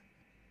ప్లీజ్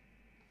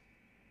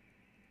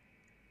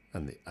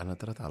అంది. అన్న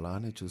తర్వాత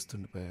అలానే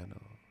చూస్తుండిపోయాను.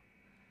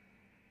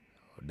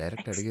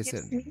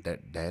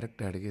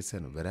 Direct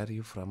అడిగేశాను where are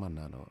you from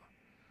అన్నాను.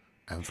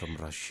 I'm from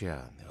Russia.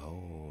 Oh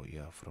you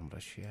are from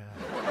Russia.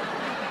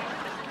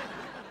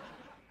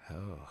 Oh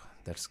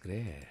that's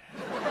great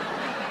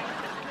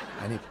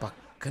అని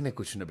పక్కనే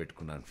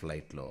కూర్చుండబెట్టుకున్నాను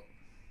ఫ్లైట్లో.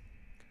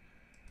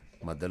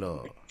 మధ్యలో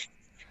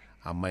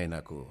అమ్మాయి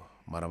నాకు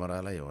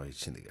మరమరాల ఏమో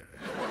ఇచ్చింది.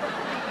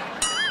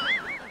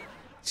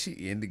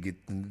 ఏంది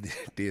గిత్తుంది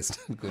టేస్ట్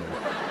అనుకున్నాను.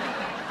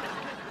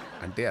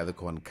 అంటే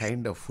అదొక వన్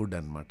కైండ్ ఆఫ్ ఫుడ్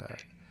అనమాట.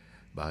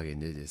 బాగా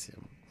ఎంజాయ్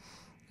చేసాము.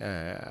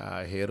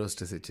 హెయిర్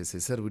హోస్టెస్ వచ్చేసి,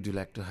 sir would you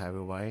like to have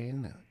a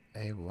wine?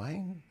 A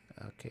wine?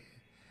 Okay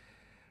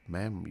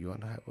ma'am, you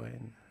want have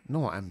wine?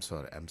 No, I'm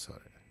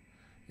sorry.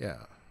 Yeah,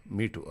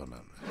 me two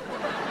అన్నాను.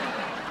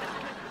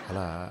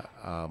 అలా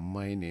ఆ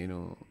అమ్మాయి నేను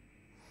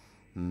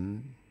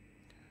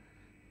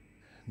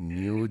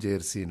న్యూ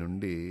జెర్సీ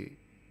నుండి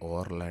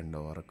ఓవర్లాండ్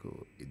వరకు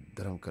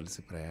ఇద్దరం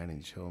కలిసి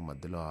ప్రయాణించాము.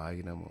 మధ్యలో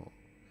ఆగినాము.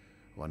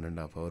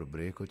 1.5 hour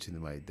బ్రేక్ వచ్చింది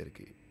మా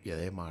ఇద్దరికి.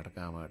 అదే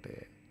మాటకా మాటే.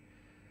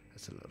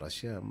 అసలు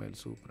రష్యా అమ్మాయిలు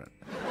సూపర్ అండి.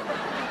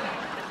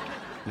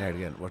 నేను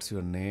అడిగాను, వాట్స్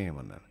యువర్ నేమ్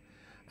అన్నాను.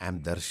 ఐఎమ్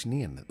దర్శిని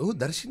అన్నది. ఓ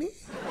దర్శిని,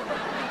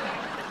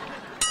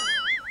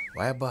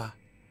 వాయబ్బా,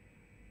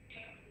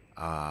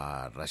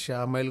 రష్యా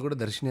అమ్మాయిలు కూడా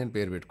దర్శిని అని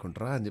పేరు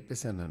పెట్టుకుంటారా అని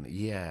చెప్పేసి అన్నాను.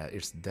 యా,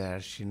 ఇట్స్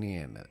దర్శిని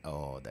అన్నది. ఓ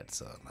దట్స్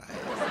సో నైస్.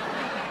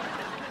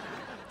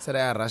 సరే,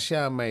 ఆ రష్యా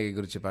అమ్మాయి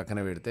గురించి పక్కన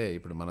పెడితే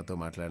ఇప్పుడు మనతో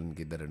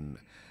మాట్లాడడానికి ఇద్దరు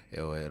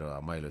ఎవరో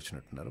అమ్మాయిలు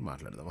వచ్చినట్టున్నారు.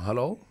 మాట్లాడదాం.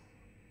 హలో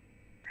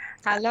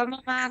హలో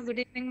మామా,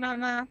 గుడ్ ఈవినింగ్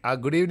మామా.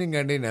 గుడ్ ఈవినింగ్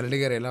అండి. నళిని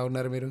గారు ఎలా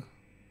ఉన్నారు మీరు?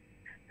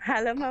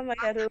 హలో మామ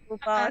గారు.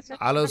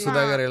 హలో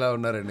సుధా గారు ఎలా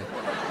ఉన్నారండి?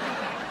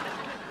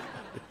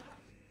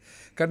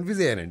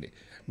 కన్ఫ్యూజ్ అయ్యానండి.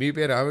 మీ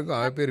పేరు ఆమెకు,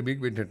 ఆమె పేరు మీకు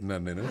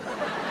పెట్టినట్టున్నాను నేను.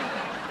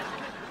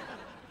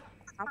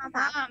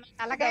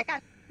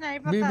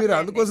 మీరు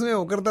అందుకోసమే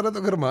ఒకరి తర్వాత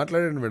ఒకరు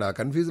మాట్లాడండి మేడం. ఆ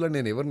కన్ఫ్యూజ్లో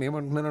నేను ఎవరిని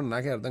ఏమంటున్నానో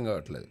నాకే అర్థం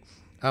కావట్లేదు.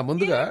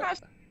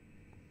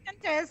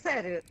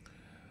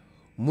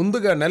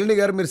 ముందుగా నళిని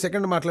గారు మీరు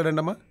సెకండ్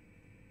మాట్లాడండి అమ్మా.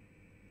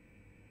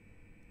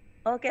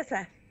 Okay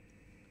sir.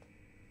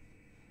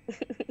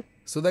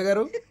 సుధా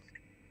గారు,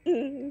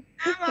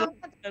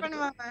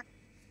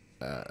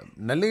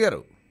 నళిని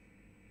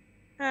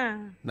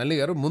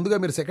గారు ముందుగా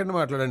మీరు సెకండ్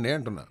మాట్లాడండి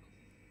అంటున్నా.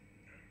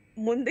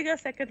 ముందుగా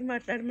సెకండ్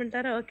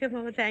మాట్లాడమంటారా? ఓకే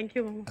మామ, థ్యాంక్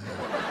యూ మామ.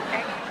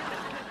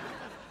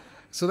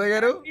 సుధా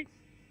గారు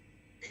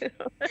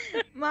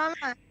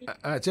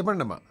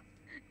చెప్పండి అమ్మా.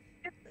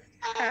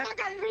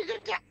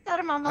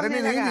 అరే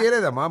నేను ఏం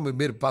చేయలేదమ్మా,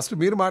 మీరు ఫస్ట్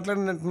మీరు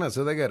మాట్లాడండి అంటున్నా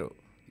సుధా గారు.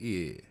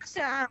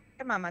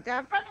 మామ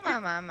చెప్పండి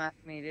మామ,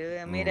 మీరు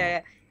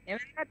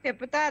ఏమైనా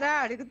చెప్తారా,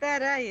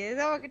 అడుగుతారా,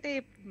 ఏదో ఒకటి,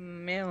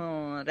 మేము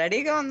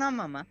రెడీగా ఉన్నాం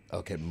మామ.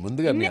 ఓకే,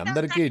 ముందుగా మీ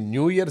అందరికీ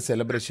new year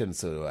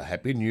celebrations.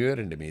 Happy new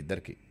year అండి మీ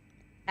ఇద్దరికి.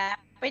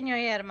 హ్యాపీ న్యూ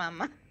ఇయర్ మామ.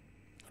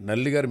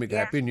 నల్లి గారు మీకు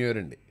హ్యాపీ న్యూ ఇయర్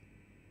అండి.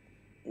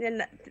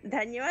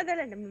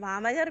 ధన్యవాదాలండి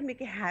మామగారు,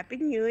 మీకు హ్యాపీ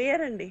న్యూ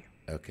ఇయర్ అండి.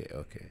 Okay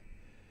okay,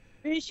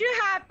 wish you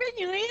happy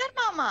new year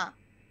మామ.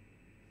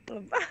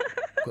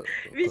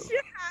 Wish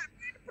you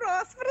happy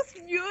prosperous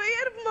new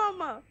year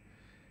మామ.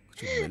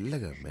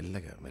 మెల్లగా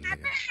మెల్లగా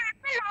మెల్లగా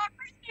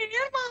న్యూ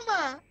ఇయర్ మామ.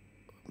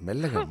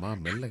 మెల్లగమ్మా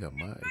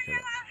మెల్లగమ్మా. ఇక్కడ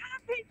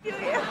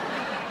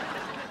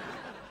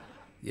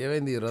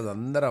ఏమైంది ఈరోజు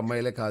అందరు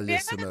అమ్మాయిలే కాల్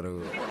చేస్తున్నారు.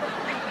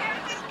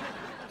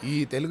 ఈ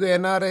తెలుగు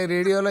ఎన్ఆర్ఐ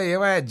రేడియోలో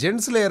ఏమయ్యా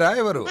జెంట్స్ లేరా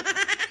ఎవరు?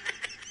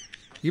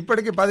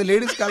 ఇప్పటికి 10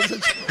 లేడీస్ కాల్స్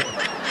వచ్చి.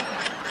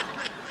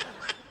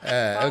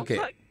 ఓకే,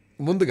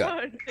 ముందుగా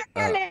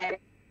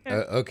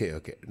ఓకే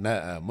ఓకే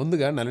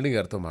ముందుగా నళిని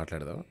గారితో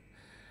మాట్లాడదాం.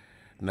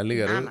 నళిని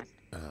గారు,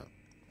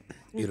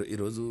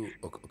 ఈరోజు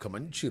ఒక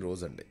మంచి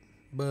రోజు అండి.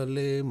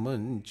 భలే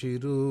మంచి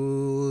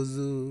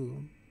రోజు.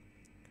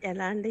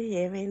 ఎలా అండి,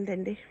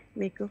 ఏమైందండి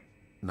మీకు?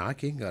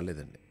 నాకేం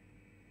కాలేదండి,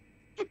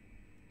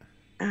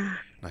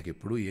 నాకు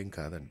ఎప్పుడూ ఏం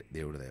కాదండి,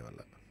 దేవుడి దయ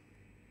వల్ల.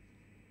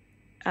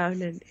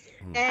 అవునండి.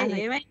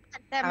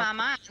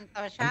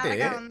 అంటే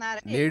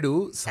నేడు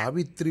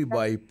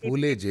సావిత్రిబాయి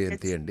పూలే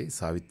జయంతి అండి.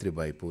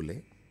 సావిత్రిబాయి పూలే,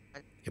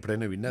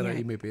 ఎప్పుడైనా విన్నారా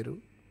ఈమె పేరు?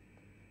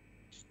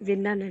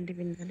 విన్నానండి.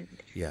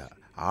 యా,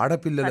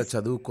 ఆడపిల్లల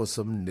చదువు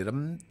కోసం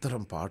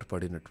నిరంతరం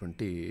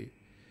పాటుపడినటువంటి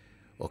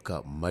ఒక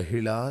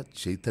మహిళా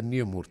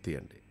చైతన్యమూర్తి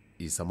అండి.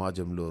 ఈ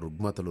సమాజంలో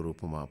రుగ్మతలు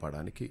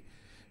రూపుమాపడానికి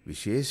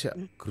విశేష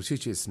కృషి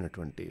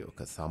చేసినటువంటి ఒక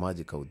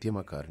సామాజిక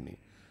ఉద్యమకారిణి,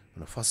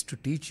 మన ఫస్ట్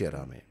టీచర్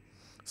ఆమె.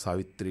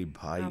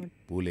 సావిత్రిబాయి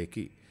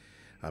పూలేకి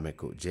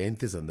ఆమెకు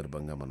జయంతి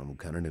సందర్భంగా మనం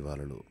ఘన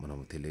నివాళులు మనం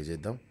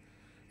తెలియజేద్దాం.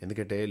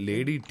 ఎందుకంటే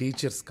లేడీ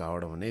టీచర్స్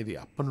కావడం అనేది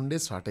అప్పటి నుండే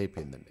స్టార్ట్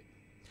అయిపోయిందండి.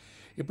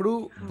 ఇప్పుడు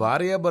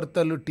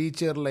భార్యాభర్తలు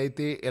టీచర్లు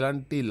అయితే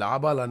ఎలాంటి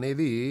లాభాలు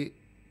అనేది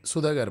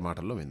సుధా గారి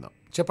మాటల్లో విందాం.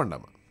 చెప్పండి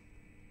అమ్మా.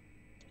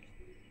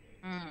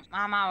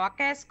 మామ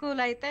ఒకే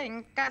స్కూల్ అయితే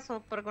ఇంకా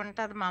సూపర్ గా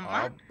ఉంటది మామ.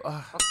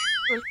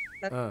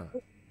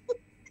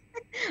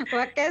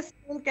 ఒకే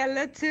స్కూల్కి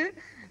వెళ్ళొచ్చు,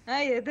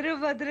 ఎదురు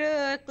బదురు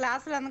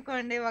క్లాసులు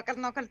అనుకోండి,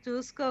 ఒకరినొకరు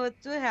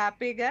చూసుకోవచ్చు,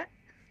 హ్యాపీగా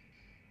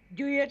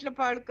డ్యూయట్లు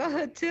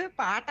పాడుకోవచ్చు,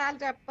 పాఠాలు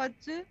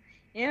చెప్పచ్చు,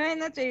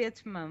 ఏమైనా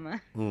చేయొచ్చు మామ.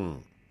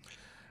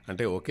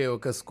 అంటే ఒకే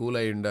ఒక స్కూల్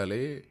అయి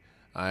ఉండాలి.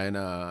 ఆయన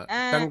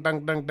tongue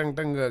tongue tongue tongue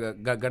tongue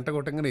గంట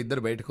కొట్టంగానే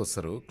ఇద్దరు బయటకు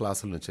వస్తారు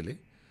క్లాసుల నుంచి.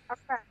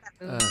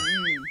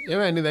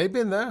 ఏమైనా నీది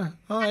అయిపోయిందా?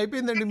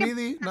 అయిపోయిందండి.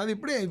 మీది? నాది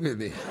ఇప్పుడే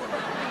అయిపోయింది.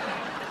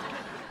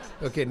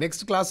 ఓకే,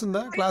 నెక్స్ట్ క్లాస్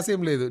ఉందా? క్లాస్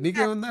ఏం లేదు,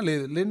 నీకేముందా?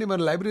 లేదు లేండి, మన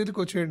లైబ్రరీకి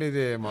వచ్చేయండి,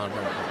 ఇదే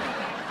మాట్లాడుతున్నాం.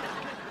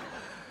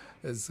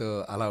 సో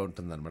అలా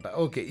ఉంటుందన్నమాట.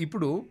 ఓకే,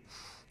 ఇప్పుడు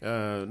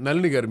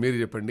నళిని గారు మీరు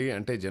చెప్పండి.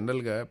 అంటే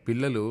జనరల్గా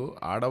పిల్లలు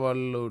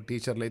ఆడవాళ్ళు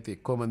టీచర్లు అయితే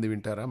ఎక్కువ మంది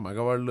వింటారా,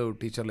 మగవాళ్ళు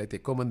టీచర్లు అయితే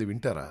ఎక్కువ మంది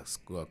వింటారా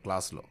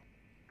క్లాస్లో?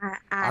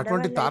 అటువంటి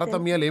ఆడవాళ్ళు అయితే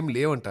తారతమ్యాలు ఏం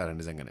లేవంటారా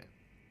నిజంగానే?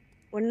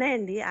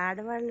 ఉన్నాయండి.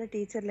 ఆడవాళ్ళ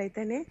టీచర్లు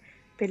అయితేనే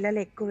పిల్లలు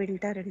ఎక్కువ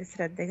వింటారండి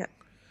శ్రద్ధగా.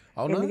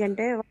 అవునా?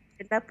 ఎందుకంటే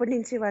చిన్నప్పటి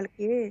నుంచి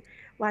వాళ్ళకి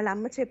వాళ్ళ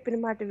అమ్మ చెప్పిన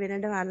మాట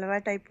వినడం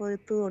అలవాటు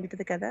అయిపోతూ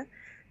ఉంటుంది కదా.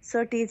 సో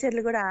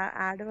టీచర్లు కూడా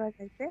ఆడవాళ్ళు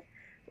అయితే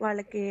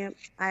వాళ్ళకి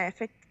ఆ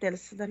ఎఫెక్ట్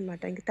తెలుస్తుంది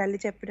అనమాట. ఇంక తల్లి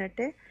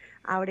చెప్పినట్టే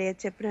ఆవిడ ఏది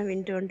చెప్పినా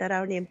వింటూ ఉంటారు.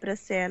 ఆవిడ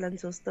ఇంప్రెస్ చేయాలని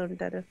చూస్తూ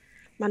ఉంటారు.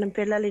 మనం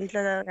పిల్లలు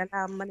ఇంట్లో ఎలా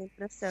అమ్మని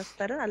ఇంప్రెస్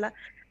చేస్తారో అలా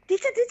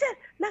టీచర్ టీచర్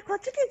నాకు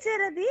వచ్చి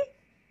టీచర్ అది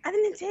అది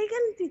నేను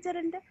చేయగలను టీచర్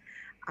అంటే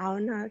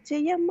అవునా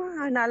చెయ్యమ్మా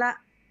అని అలా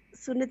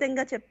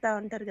సున్నితంగా చెప్తా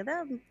ఉంటారు కదా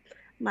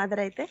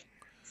మదర్ అయితే.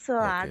 సో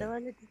ఓకే,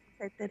 ఆడవాళ్ళ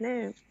టీచర్స్ అయితేనే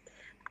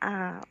ఆ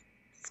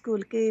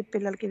స్కూల్కి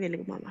పిల్లలకి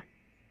వెలుగు మామ.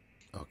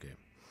 ఓకే.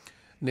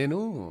 నేను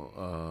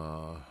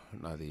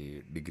నాది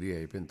డిగ్రీ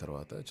అయిపోయిన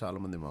తర్వాత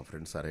చాలామంది మా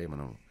ఫ్రెండ్స్, సరే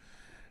మనం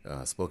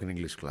స్పోకెన్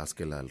ఇంగ్లీష్ క్లాస్కి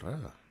వెళ్ళాలిరా,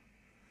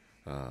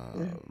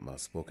 మా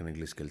స్పోకెన్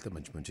ఇంగ్లీష్కి వెళ్తే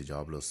మంచి మంచి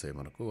జాబ్లు వస్తాయి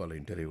మనకు, వాళ్ళ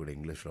ఇంటర్వ్యూ కూడా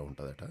ఇంగ్లీష్లో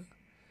ఉంటుందట,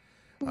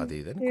 అది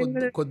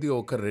ఇదని కొద్దిగా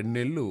ఒక 2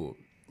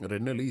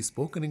 నెలలు ఈ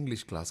స్పోకెన్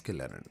ఇంగ్లీష్ క్లాస్కి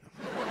వెళ్ళానండి.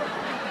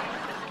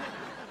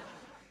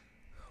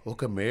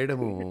 ఒక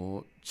మేడము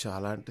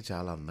చాలా అంటే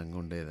చాలా అందంగా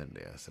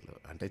ఉండేదండి అసలు.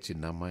 అంటే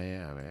చిన్న అమ్మాయే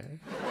ఆమె.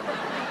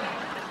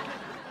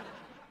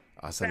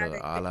 అసలు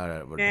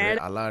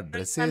అలా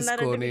డ్రెస్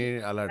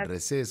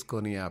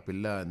వేసుకొని ఆ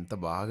పిల్ల ఎంత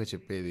బాగా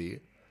చెప్పేది.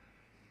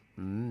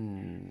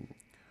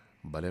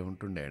 భలే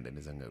ఉంటుండే అండి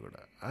నిజంగా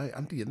కూడా.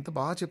 అంటే ఎంత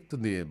బాగా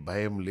చెప్తుంది,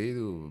 భయం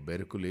లేదు,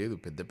 బెరుకు లేదు.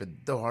 పెద్ద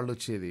పెద్ద వాళ్ళు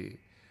వచ్చేది.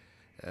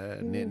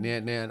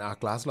 నేను ఆ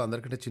క్లాస్లో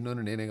అందరికంటే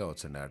చిన్నోని నేనే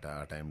కావచ్చండి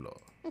ఆ టైంలో.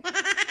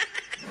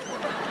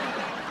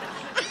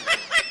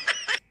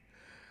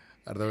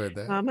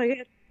 అర్థమైందా?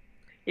 మామగారు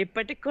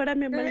ఇప్పటికి కూడా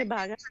మిమ్మల్ని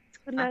బాగా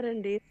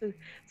మెచ్చుకున్నారండి.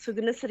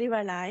 సుగుణశ్రీ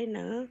వాళ్ళ ఆయన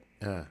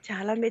ఆ,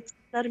 చాలా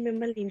మెచ్చుకున్నారు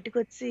మిమ్మల్ని. ఇంటికి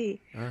వచ్చి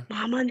ఆ,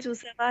 మామని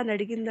చూసావా అని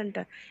అడిగిందంట.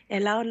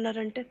 ఎలా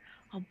ఉన్నారంటే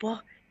అబ్బా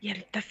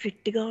ఎంత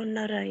ఫిట్ గా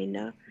ఉన్నారు ఆయన.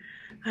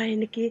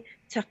 ఆయనకి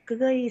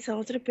చక్కగా ఈ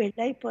సంవత్సరం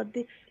పెళ్ళి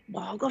అయిపోద్ది.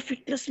 బాగా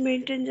ఫిట్నెస్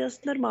మెయింటైన్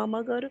చేస్తున్నారు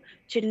మామగారు.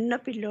 చిన్న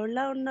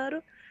పిల్లోళ్ళ ఉన్నారు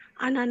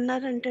అని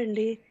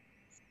అన్నారంటండి.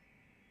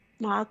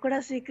 మాకు కూడా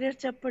సీక్రెట్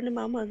చెప్పండి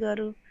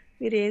మామగారు,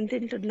 మీరు ఏం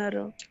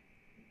తింటున్నారో.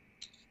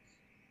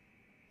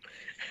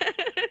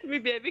 మీ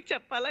బేబీకి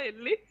చెప్పాలా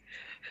వెళ్ళి?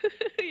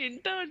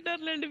 ఇంటా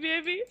ఉంటారులేండి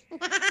బేబీ.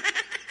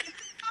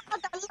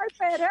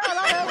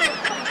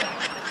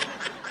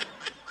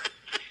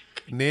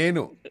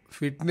 నేను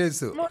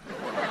ఫిట్నెస్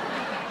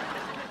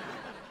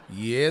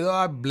ఏదో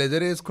ఆ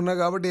బ్లెజర్ వేసుకున్నా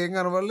కాబట్టి ఏం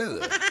కనబడలేదు.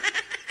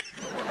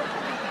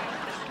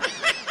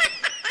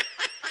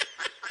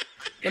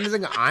 కానీ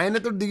నిజంగా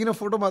ఆయనతో దిగిన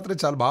ఫోటో మాత్రం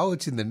చాలా బాగా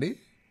వచ్చిందండి.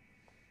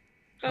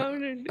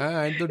 అవునండి.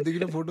 ఆయనతో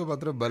దిగిన ఫోటో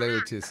మాత్రం భలే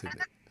వచ్చేసింది.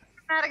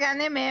 ఉన్నారు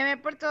కానీ మేము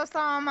ఎప్పుడు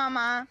చూస్తామా మామ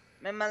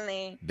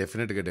మిమ్మల్ని?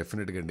 డెఫినెట్గా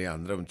అండి,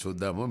 అందరం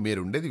చూద్దాము. మీరు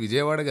ఉండేది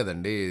విజయవాడ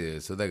కదండి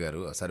సుధా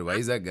గారు, సారీ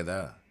వైజాగ్ కదా.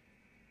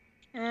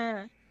 ఆ,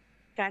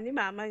 కానీ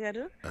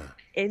మామగారు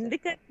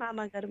ఎందుకని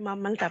మామగారు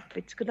మమ్మల్ని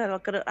తప్పించుకున్నారు?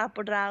 ఒకరు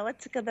అప్పుడు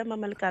రావచ్చు కదా,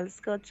 మమ్మల్ని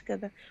కలుసుకోవచ్చు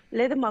కదా.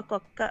 లేదా మాకు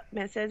ఒక్క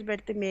మెసేజ్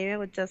పెడితే మేమే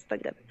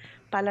వచ్చేస్తాం కదా,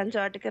 పలానా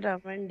చోటుకి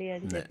రమ్మండి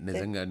అని చెప్తే.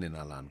 నిజంగా నేను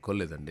అలా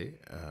అనుకోలేదండి.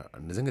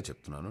 నిజంగా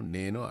చెప్తున్నాను,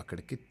 నేను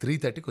అక్కడికి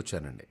 3:30కి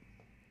వచ్చానండి.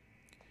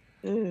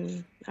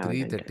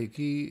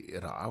 3:30కి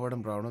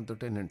రావడంతో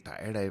నేను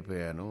టైర్డ్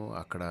అయిపోయాను.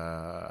 అక్కడ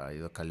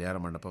ఏదో కళ్యాణ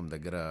మండపం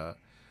దగ్గర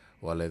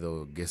వాళ్ళు ఏదో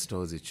గెస్ట్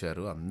హౌస్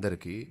ఇచ్చారు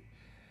అందరికీ,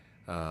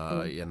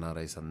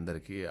 ఎన్ఆర్ఐస్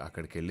అందరికీ.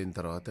 అక్కడికి వెళ్ళిన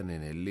తర్వాత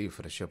నేను వెళ్ళి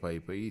ఫ్రెష్ అప్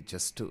అయిపోయి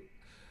జస్ట్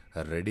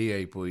రెడీ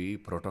అయిపోయి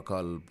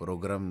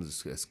ప్రోగ్రామ్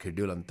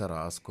స్కెడ్యూల్ అంతా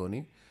రాసుకొని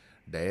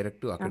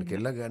డైరెక్ట్ అక్కడికి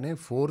వెళ్ళగానే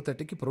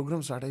 4:30కి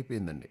ప్రోగ్రామ్ స్టార్ట్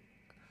అయిపోయిందండి.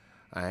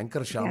 ఆ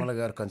యాంకర్ శ్యామల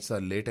గారు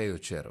కొంచెం లేట్ అయి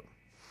వచ్చారు.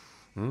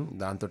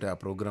 దాంతో ఆ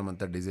ప్రోగ్రామ్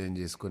అంతా డిజైన్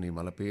చేసుకొని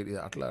మళ్ళీ పేరు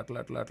అట్లా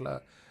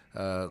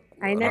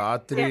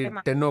రాత్రి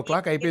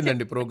 10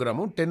 అయిపోయిందండి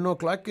ప్రోగ్రాము.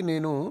 10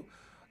 నేను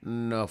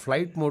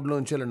ఫ్లైట్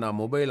మోడ్లోంచి నా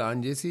మొబైల్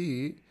ఆన్ చేసి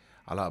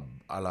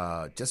అలా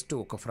జస్ట్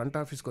ఒక ఫ్రంట్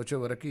ఆఫీస్కి వచ్చే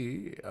వరకు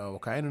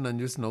ఒక ఆయన నన్ను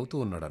చూసి నవ్వుతూ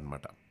ఉన్నాడు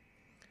అనమాట.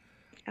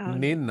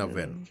 నేను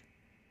నవ్వాను,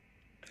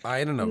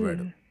 ఆయన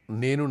నవ్వాడు,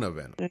 నేను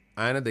నవ్వాను.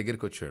 ఆయన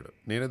దగ్గరికి వచ్చాడు,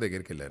 నేను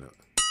దగ్గరికి వెళ్ళాను.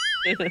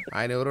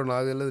 ఆయన ఎవరో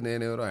నాకు తెలియదు,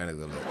 నేనెవరో ఆయనకు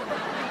తెలియదు.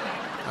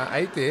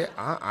 అయితే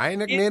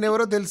ఆయనకు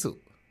నేనెవరో తెలుసు,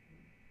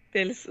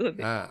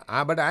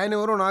 బట్ ఆయన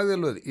ఎవరో నాకు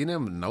తెలియదు. ఈయన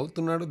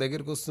నవ్వుతున్నాడు,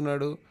 దగ్గరికి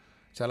వస్తున్నాడు,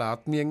 చాలా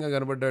ఆత్మీయంగా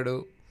కనబడ్డాడు.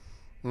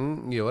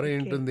 ఎవరో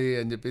ఏంటుంది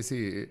అని చెప్పేసి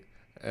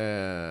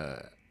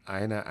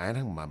ఆయన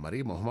మరీ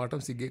మొహమాటం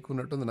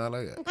సిగ్గెక్కున్నట్టుంది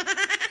నాలాగా.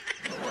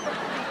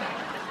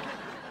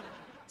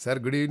 సార్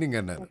గుడ్ ఈవినింగ్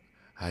అన్నాను.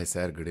 హాయ్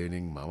సార్ గుడ్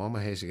ఈవినింగ్, మామ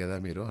మహేష్ కదా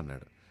మీరు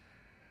అన్నాడు.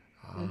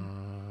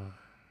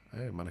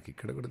 మనకి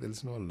ఇక్కడ కూడా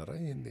తెలిసిన వాళ్ళు ఉన్నారా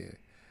ఏంది?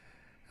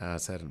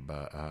 సార్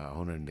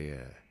అవునండి,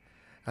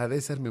 అదే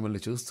సార్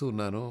మిమ్మల్ని చూస్తూ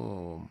ఉన్నాను,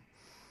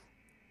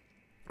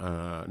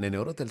 నేను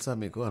ఎవరో తెలుసా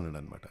మీకు అన్నాడు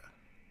అనమాట.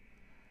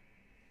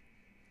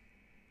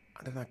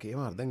 అంటే నాకేం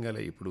అర్థం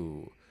కాలే. ఇప్పుడు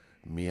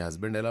మీ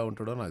హస్బెండ్ ఎలా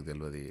ఉంటాడో నాకు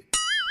తెలియదు,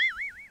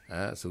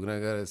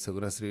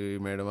 సుగుణశ్రీ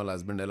మేడం వాళ్ళ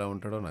హస్బెండ్ ఎలా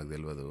ఉంటాడో నాకు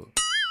తెలియదు,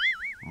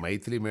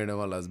 మైథిలి మేడం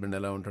వాళ్ళ హస్బెండ్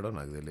ఎలా ఉంటాడో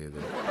నాకు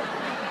తెలియదు.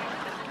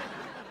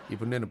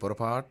 ఇప్పుడు నేను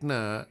పొరపాటున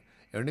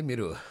ఏమండి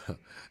మీరు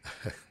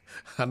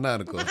అన్నా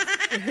అనుకో,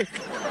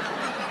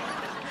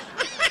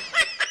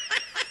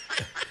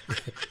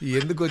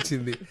 ఎందుకు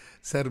వచ్చింది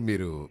సార్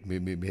మీరు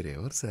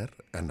ఎవరు సార్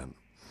అన్నాను.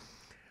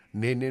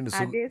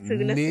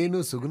 నేను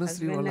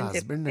సుగుణశ్రీ వాళ్ళ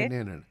హస్బెండ్ అని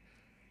అన్నాడు.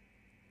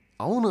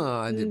 అవునా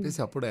అని చెప్పేసి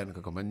అప్పుడు ఆయనకు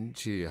ఒక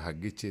మంచి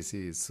హగ్ ఇచ్చేసి,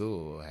 so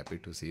happy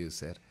to see you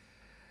sir,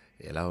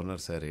 ఎలా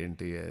ఉన్నారు సార్,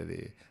 ఏంటి అది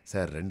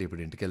సార్, రండి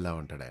ఇప్పుడు ఇంటికి వెళ్దాం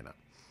అంటాడు ఆయన.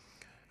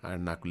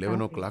 అండ్ నాకు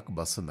 11 o'clock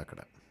బస్సు ఉంది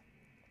అక్కడ.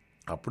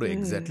 అప్పుడు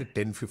ఎగ్జాక్ట్లీ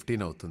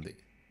 10:15 అవుతుంది.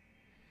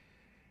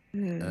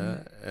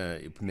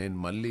 ఇప్పుడు నేను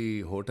మళ్ళీ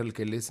హోటల్కి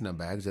వెళ్ళేసి నా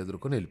బ్యాగ్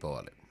చదువుకొని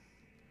వెళ్ళిపోవాలి.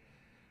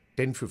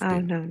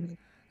 10:15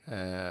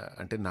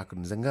 అంటే నాకు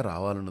నిజంగా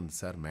రావాలని ఉంది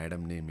సార్,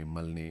 మేడంని,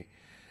 మిమ్మల్ని,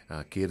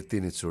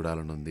 కీర్తిని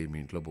చూడాలని ఉంది, మీ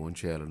ఇంట్లో భోజనం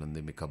చేయాలని ఉంది,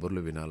 మీ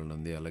కబుర్లు వినాలని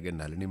ఉంది, అలాగే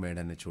నళిని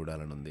మేడాన్ని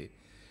చూడాలని ఉంది,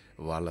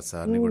 వాళ్ళ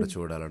సార్ని కూడా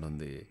చూడాలని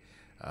ఉంది.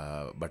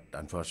 బట్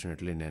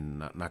అన్ఫార్చునేట్లీ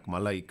నాకు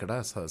మళ్ళీ ఇక్కడ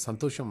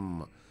సంతోషం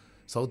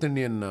సౌత్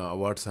ఇండియన్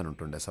అవార్డ్స్ అని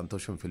ఉంటుండే,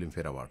 సంతోషం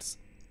ఫిలింఫేర్ అవార్డ్స్,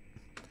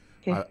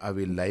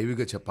 అవి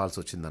లైవ్గా చెప్పాల్సి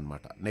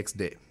వచ్చిందనమాట నెక్స్ట్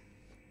డే.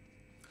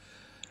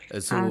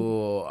 సో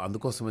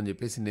అందుకోసం అని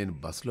చెప్పేసి నేను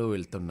బస్సులో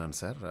వెళ్తున్నాను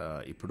సార్,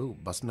 ఇప్పుడు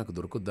బస్సు నాకు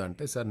దొరుకుద్దా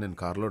అంటే, సార్ నేను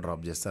కార్లో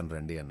డ్రాప్ చేస్తాను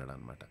రండి అన్నాడు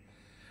అనమాట.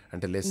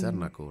 అంటే లేదు సార్,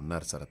 నాకు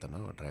ఉన్నారు సార్, అతను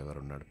డ్రైవర్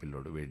ఉన్నాడు,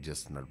 పిల్లోడు వెయిట్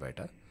చేస్తున్నాడు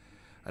బయట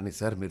అని.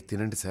 సార్ మీరు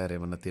తినండి సార్,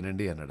 ఏమన్నా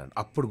తినండి అన్నాడు.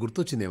 అప్పుడు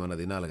గుర్తొచ్చింది ఏమన్నా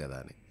తినాలి కదా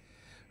అని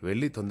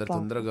వెళ్ళి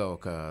తొందరగా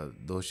ఒక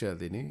దోశ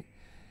తిని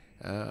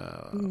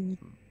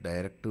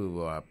డైరెక్ట్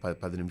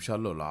 10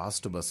 నిమిషాల్లో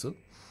లాస్ట్ బస్సు.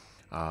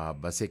 ఆ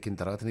బస్సు ఎక్కిన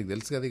తర్వాత నీకు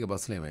తెలుసు కదా ఇక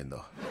బస్సులో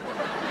ఏమైందో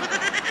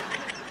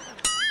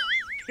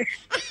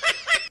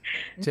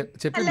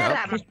చెప్పిందా,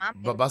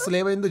 బస్సులో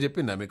ఏమైందో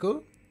చెప్పిందా మీకు?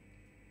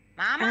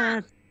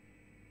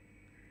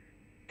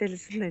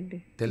 తెలుసుందండి,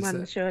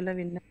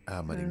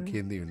 మరి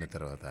ఇంకేంది విన్న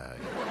తర్వాత.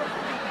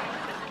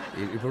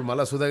 ఇప్పుడు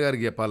మళ్ళీ సుధా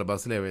గారికి చెప్పాలి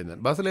బస్సులో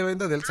ఏమైందని. బస్సులో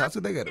ఏమైందో తెలుసా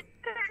సుధా గారు?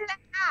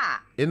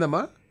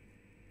 ఏందమ్మా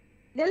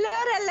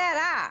నెల్లూరు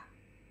వెళ్ళారా?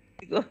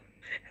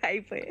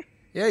 అయిపోయాయి.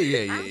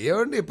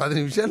 ఏమండి 10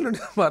 నిమిషాల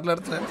నుండి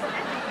మాట్లాడుతున్నాను.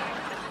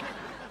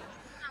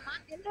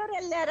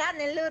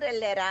 నెల్లూరు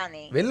వెళ్ళారా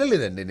అని.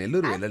 వెళ్ళలేదండి,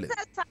 నెల్లూరు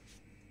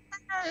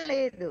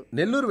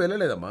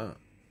వెళ్ళలేదమ్మా.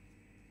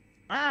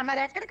 మరి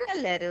ఎక్కడికి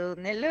వెళ్ళారు?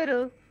 నెల్లూరు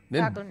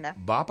కాకుండా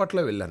బాపట్ల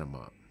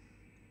వెళ్ళానమ్మా.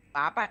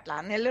 బాపట్ల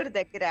నెల్లూరు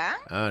దగ్గర?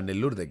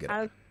 నెల్లూరు దగ్గర.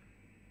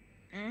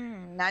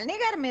 నళిని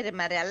గారు మీరు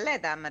మరి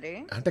వెళ్ళలేదా? మరి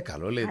అంటే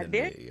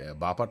కలవలేదండి,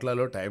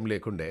 బాపట్లలో టైం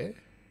లేకుండే.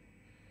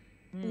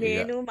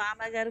 నేను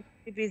మామగారు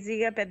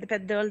బిజీగా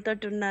పెద్ద వాళ్ళతో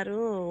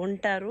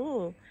ఉంటారు,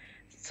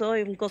 సో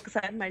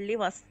ఇంకొకసారి మళ్ళీ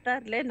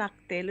వస్తారులే నాకు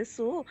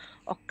తెలుసు,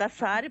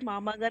 ఒక్కసారి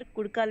మామగారు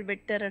కుడికాలు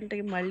పెట్టారంటే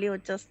మళ్ళీ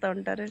వచ్చేస్తా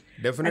ఉంటారు.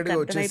 డెఫినెట్గా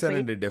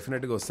వచ్చేస్తానండి,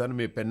 డెఫినెట్గా వస్తాను.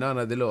 మీ పెన్నా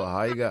నదిలో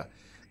హాయిగా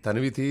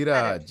తనివి తీరా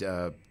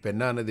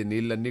పెన్నా నది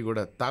నీళ్ళన్నీ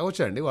కూడా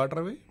తాగొచ్చా అండి?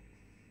 వాటర్ అవి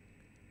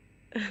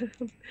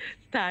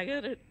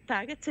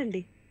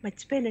తాగచ్చండి,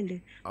 మర్చిపోయానండి,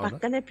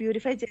 పక్కనే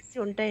ప్యూరిఫై చేసి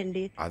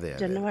ఉంటాయండి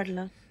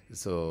జొన్నవాడలో.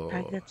 సో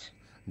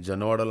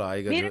జొన్నవాడలో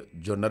హాయిగా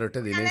జొన్న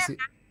రొట్టె తినేసి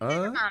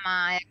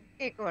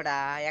కూడా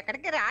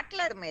ఎక్కడికి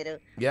రావట్లేదు మీరు.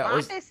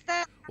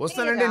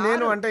 వస్తానండి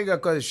నేను, అంటే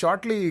ఇక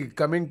షార్ట్లీ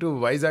కమింగ్ టు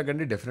వైజాగ్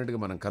అండి, డెఫినెట్గా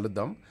మనం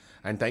కలుద్దాం.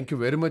 And thank you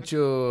very much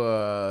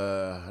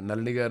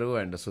Nalini గారు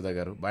అండ్ సుధా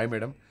గారు. బాయ్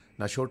మేడం,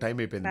 నా షో టైం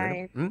అయిపోయింది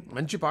మేడం.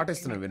 మంచి పాట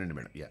ఇస్తున్నాను వినండి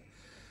మేడం.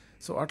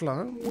 సో అట్లా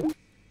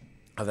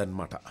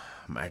అదనమాట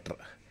మ్యాటర్.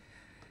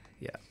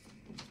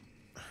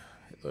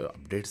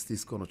 అప్డేట్స్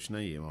తీసుకొని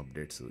వచ్చినాయి, ఏం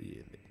అప్డేట్స్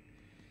ఏంది.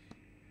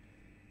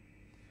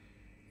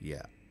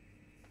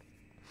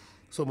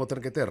 సో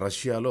మొత్తానికైతే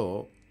రష్యాలో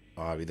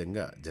ఆ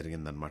విధంగా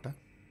జరిగిందనమాట.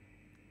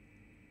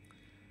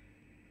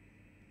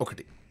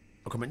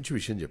 ఒక మంచి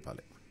విషయం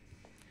చెప్పాలి.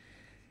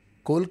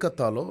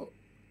 కోల్కతాలో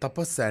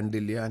తపస్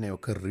శాండిల్య అనే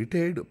ఒక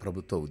రిటైర్డ్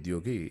ప్రభుత్వ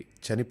ఉద్యోగి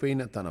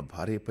చనిపోయిన తన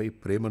భార్యపై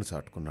ప్రేమను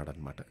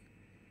చాటుకున్నాడనమాట.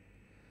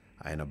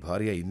 ఆయన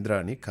భార్య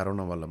ఇంద్రాణి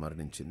కరోనా వల్ల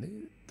మరణించింది.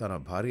 తన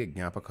భార్య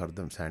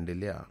జ్ఞాపకార్థం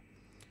శాండిల్య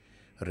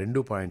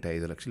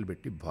 2.5 లక్షలు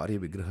పెట్టి భార్య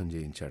విగ్రహం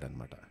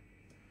చేయించాడనమాట.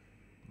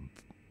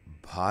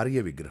 భార్య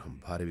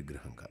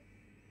విగ్రహంగా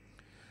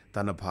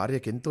తన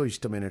భార్యకి ఎంతో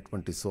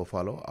ఇష్టమైనటువంటి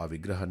సోఫాలో ఆ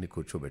విగ్రహాన్ని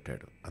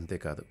కూర్చోబెట్టాడు.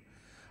 అంతేకాదు,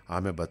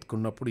 ఆమె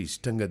బతుకున్నప్పుడు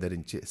ఇష్టంగా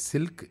ధరించే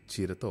సిల్క్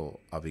చీరతో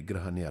ఆ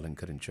విగ్రహాన్ని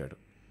అలంకరించాడు.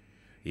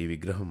 ఈ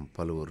విగ్రహం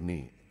పలువురిని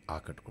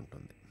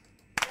ఆకట్టుకుంటుంది.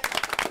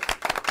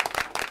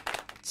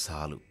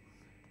 చాలు,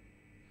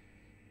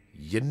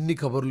 ఎన్ని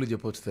కబుర్లు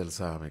చెప్పొచ్చు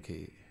తెలుసా ఆమెకి.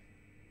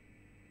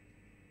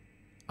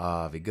 ఆ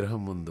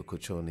విగ్రహం ముందు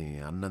కూర్చొని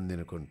అన్నం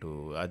తినుకుంటూ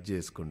అది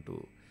చేసుకుంటూ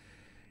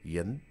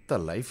ఎంత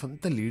లైఫ్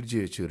అంతా లీడ్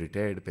చేయొచ్చు.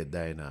 రిటైర్డ్ పెద్ద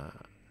ఆయన,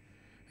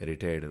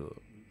 రిటైర్డ్.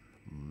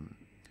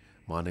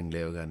 మార్నింగ్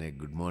లేవగానే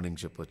గుడ్ మార్నింగ్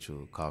చెప్పొచ్చు,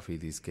 కాఫీ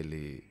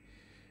తీసుకెళ్ళి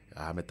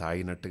ఆమె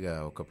తాగినట్టుగా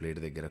ఒక ప్లేట్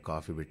దగ్గర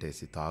కాఫీ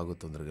పెట్టేసి, తాగు,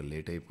 తొందరగా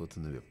లేట్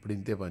అయిపోతుంది, ఎప్పుడు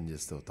ఇంతే పని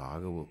చేస్తావు,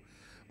 తాగవు,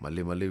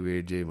 మళ్ళీ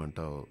వెయిట్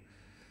చేయమంటావు.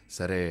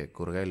 సరే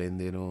కూరగాయలు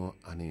ఏందేనో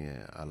అని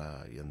అలా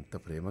ఎంత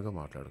ప్రేమగా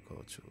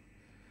మాట్లాడుకోవచ్చు.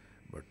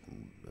 But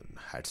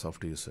hats off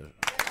to you sir.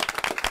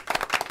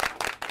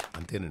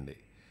 అంతేనండి.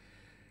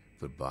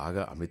 ఇప్పుడు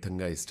బాగా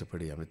అమితంగా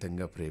ఇష్టపడి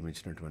అమితంగా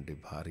ప్రేమించినటువంటి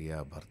భార్య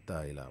భర్త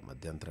ఇలా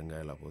మధ్యంతరంగా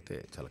ఇలా పోతే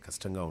చాలా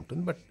కష్టంగా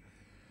ఉంటుంది. బట్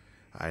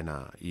ఆయన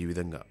ఈ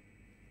విధంగా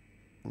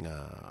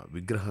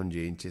విగ్రహం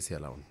చేయించేసి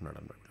అలా ఉంటున్నాడు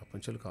అన్నమాట.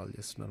 ప్రపంచాలు కాల్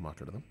చేస్తున్నారు,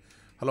 మాట్లాడదాం.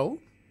 హలో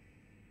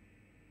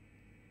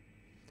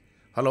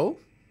హలో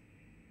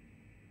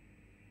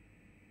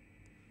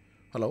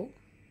హలో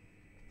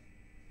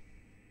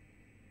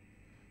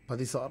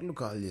 10 సార్లు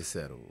కాల్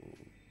చేశారు,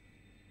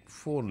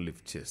 ఫోన్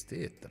లిఫ్ట్ చేస్తే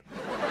ఎత్తారు.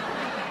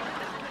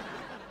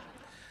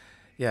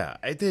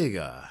 అయితే ఇక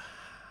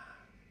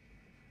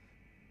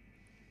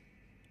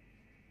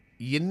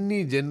ఎన్ని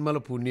జన్మల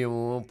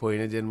పుణ్యమో,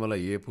 పోయిన జన్మలో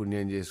ఏ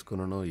పుణ్యం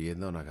చేసుకున్నానో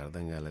ఏందో నాకు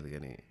అర్థం కాలేదు.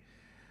 కానీ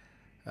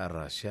ఆ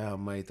రష్యా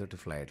అమ్మాయితోటి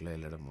ఫ్లైట్లో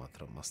వెళ్ళడం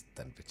మాత్రం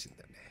మస్తు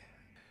అనిపించిందండి.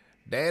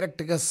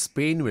 డైరెక్ట్గా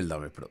స్పెయిన్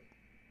వెళ్దాం. ఇప్పుడు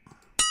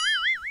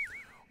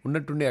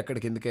ఉన్నట్టుండి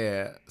అక్కడికి ఎందుకే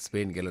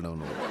స్పెయిన్కి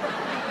వెళ్ళడం.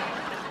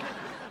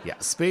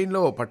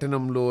 స్పెయిన్లో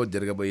పట్టణంలో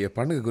జరగబోయే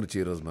పండుగ గురించి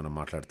ఈరోజు మనం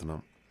మాట్లాడుతున్నాం.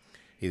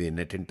 ఇది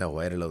నెట్టింట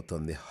వైరల్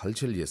అవుతుంది,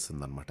 హల్చల్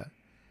చేస్తుంది అనమాట.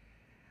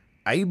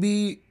 ఐబీ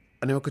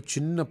అనే ఒక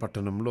చిన్న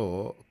పట్టణంలో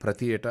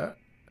ప్రతి ఏటా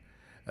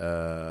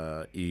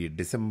ఈ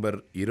డిసెంబర్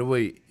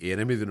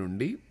 28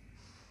 నుండి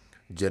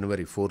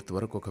జనవరి 4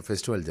 వరకు ఒక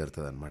ఫెస్టివల్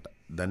జరుగుతుంది అనమాట.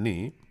 దాన్ని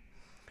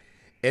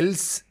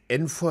ఎల్స్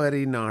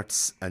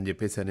ఎన్ఫారినాట్స్ అని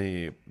చెప్పేసి అని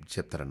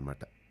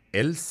చెప్తారనమాట.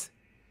 ఎల్స్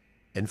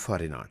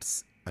ఎన్ఫారినాట్స్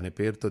అనే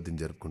పేరుతో దీన్ని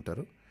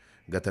జరుపుకుంటారు.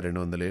 గత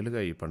 200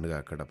 ఏళ్ళుగా ఈ పండుగ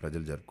అక్కడ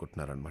ప్రజలు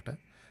జరుపుకుంటున్నారనమాట.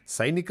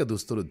 సైనిక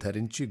దుస్తులు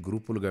ధరించి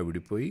గ్రూపులుగా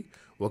విడిపోయి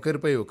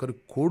ఒకరిపై ఒకరు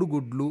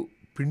కోడిగుడ్లు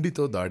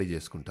పిండితో దాడి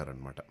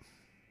చేసుకుంటారనమాట.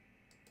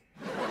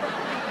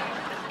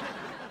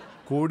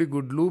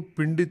 కోడిగుడ్లు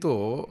పిండితో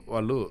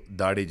వాళ్ళు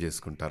దాడి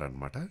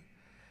చేసుకుంటారనమాట.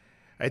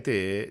 అయితే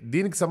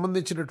దీనికి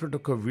సంబంధించినటువంటి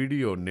ఒక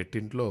వీడియో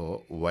నెట్టింట్లో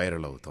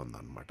వైరల్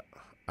అవుతుందన్నమాట.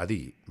 అది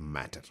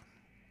మ్యాటర్.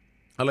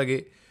 అలాగే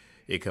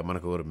ఇక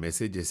మనకు ఎవరు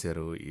మెసేజ్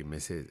చేశారు. ఈ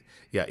మెసేజ్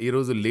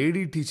ఈరోజు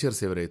లేడీ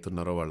టీచర్స్ ఎవరైతే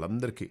ఉన్నారో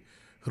వాళ్ళందరికీ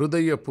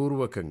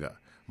హృదయపూర్వకంగా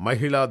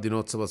మహిళా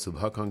దినోత్సవ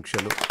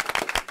శుభాకాంక్షలు.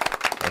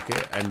 ఓకే.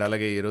 అండ్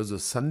అలాగే ఈరోజు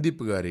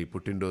సందీప్ గారి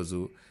పుట్టినరోజు.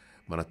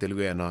 మన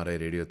తెలుగు ఎన్ఆర్ఐ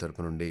రేడియో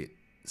తరపు నుండి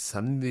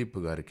సందీప్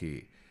గారికి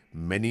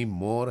many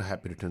more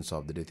happy returns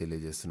of the day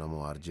తెలియజేస్తున్నాము.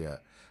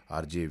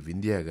 ఆర్జే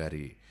వింధ్యా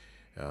గారి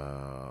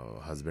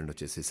హస్బెండ్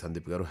వచ్చేసి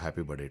సందీప్ గారు.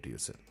 Happy birthday to you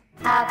sir.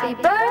 Happy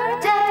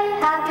birthday,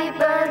 happy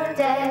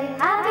birthday,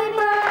 happy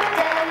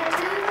birthday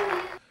to you.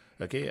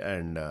 Okay.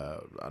 And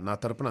నా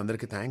తరపున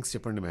అందరికీ థ్యాంక్స్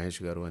చెప్పండి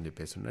మహేష్ గారు అని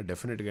చెప్పేసి ఉన్నా.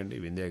 డెఫినెట్గా అండి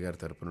వింధ్యా గారి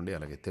తరపు నుండి,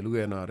 అలాగే తెలుగు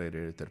ఎన్ఆర్ఐ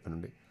రేడియో తరపు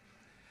నుండి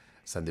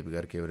సందీప్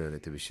గారికి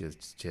ఎవరెవరైతే విషయాలు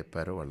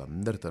చెప్పారో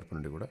వాళ్ళందరి తరపు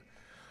నుండి కూడా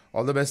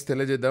all the best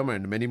తెలియజేద్దాం.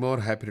 And many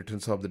more happy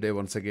returns of the day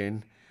once again.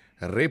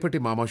 రేపటి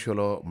మామా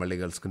షోలో మళ్ళీ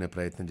కలుసుకునే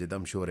ప్రయత్నం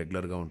చేద్దాం. షో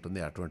రెగ్యులర్గా ఉంటుంది,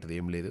 అటువంటిది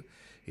ఏం లేదు.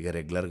 ఇక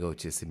రెగ్యులర్గా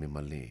వచ్చేసి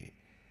మిమ్మల్ని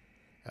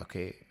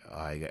ఓకే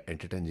ఇక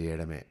ఎంటర్టైన్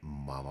చేయడమే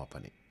మామా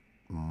పని.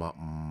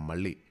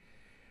 మళ్ళీ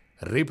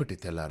రేపటి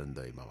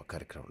తెల్లారిందో ఈ మామ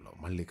కార్యక్రమంలో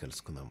మళ్ళీ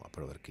కలుసుకుందాం.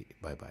 అప్పటి వరకు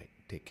బాయ్ బాయ్,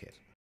 టేక్ కేర్.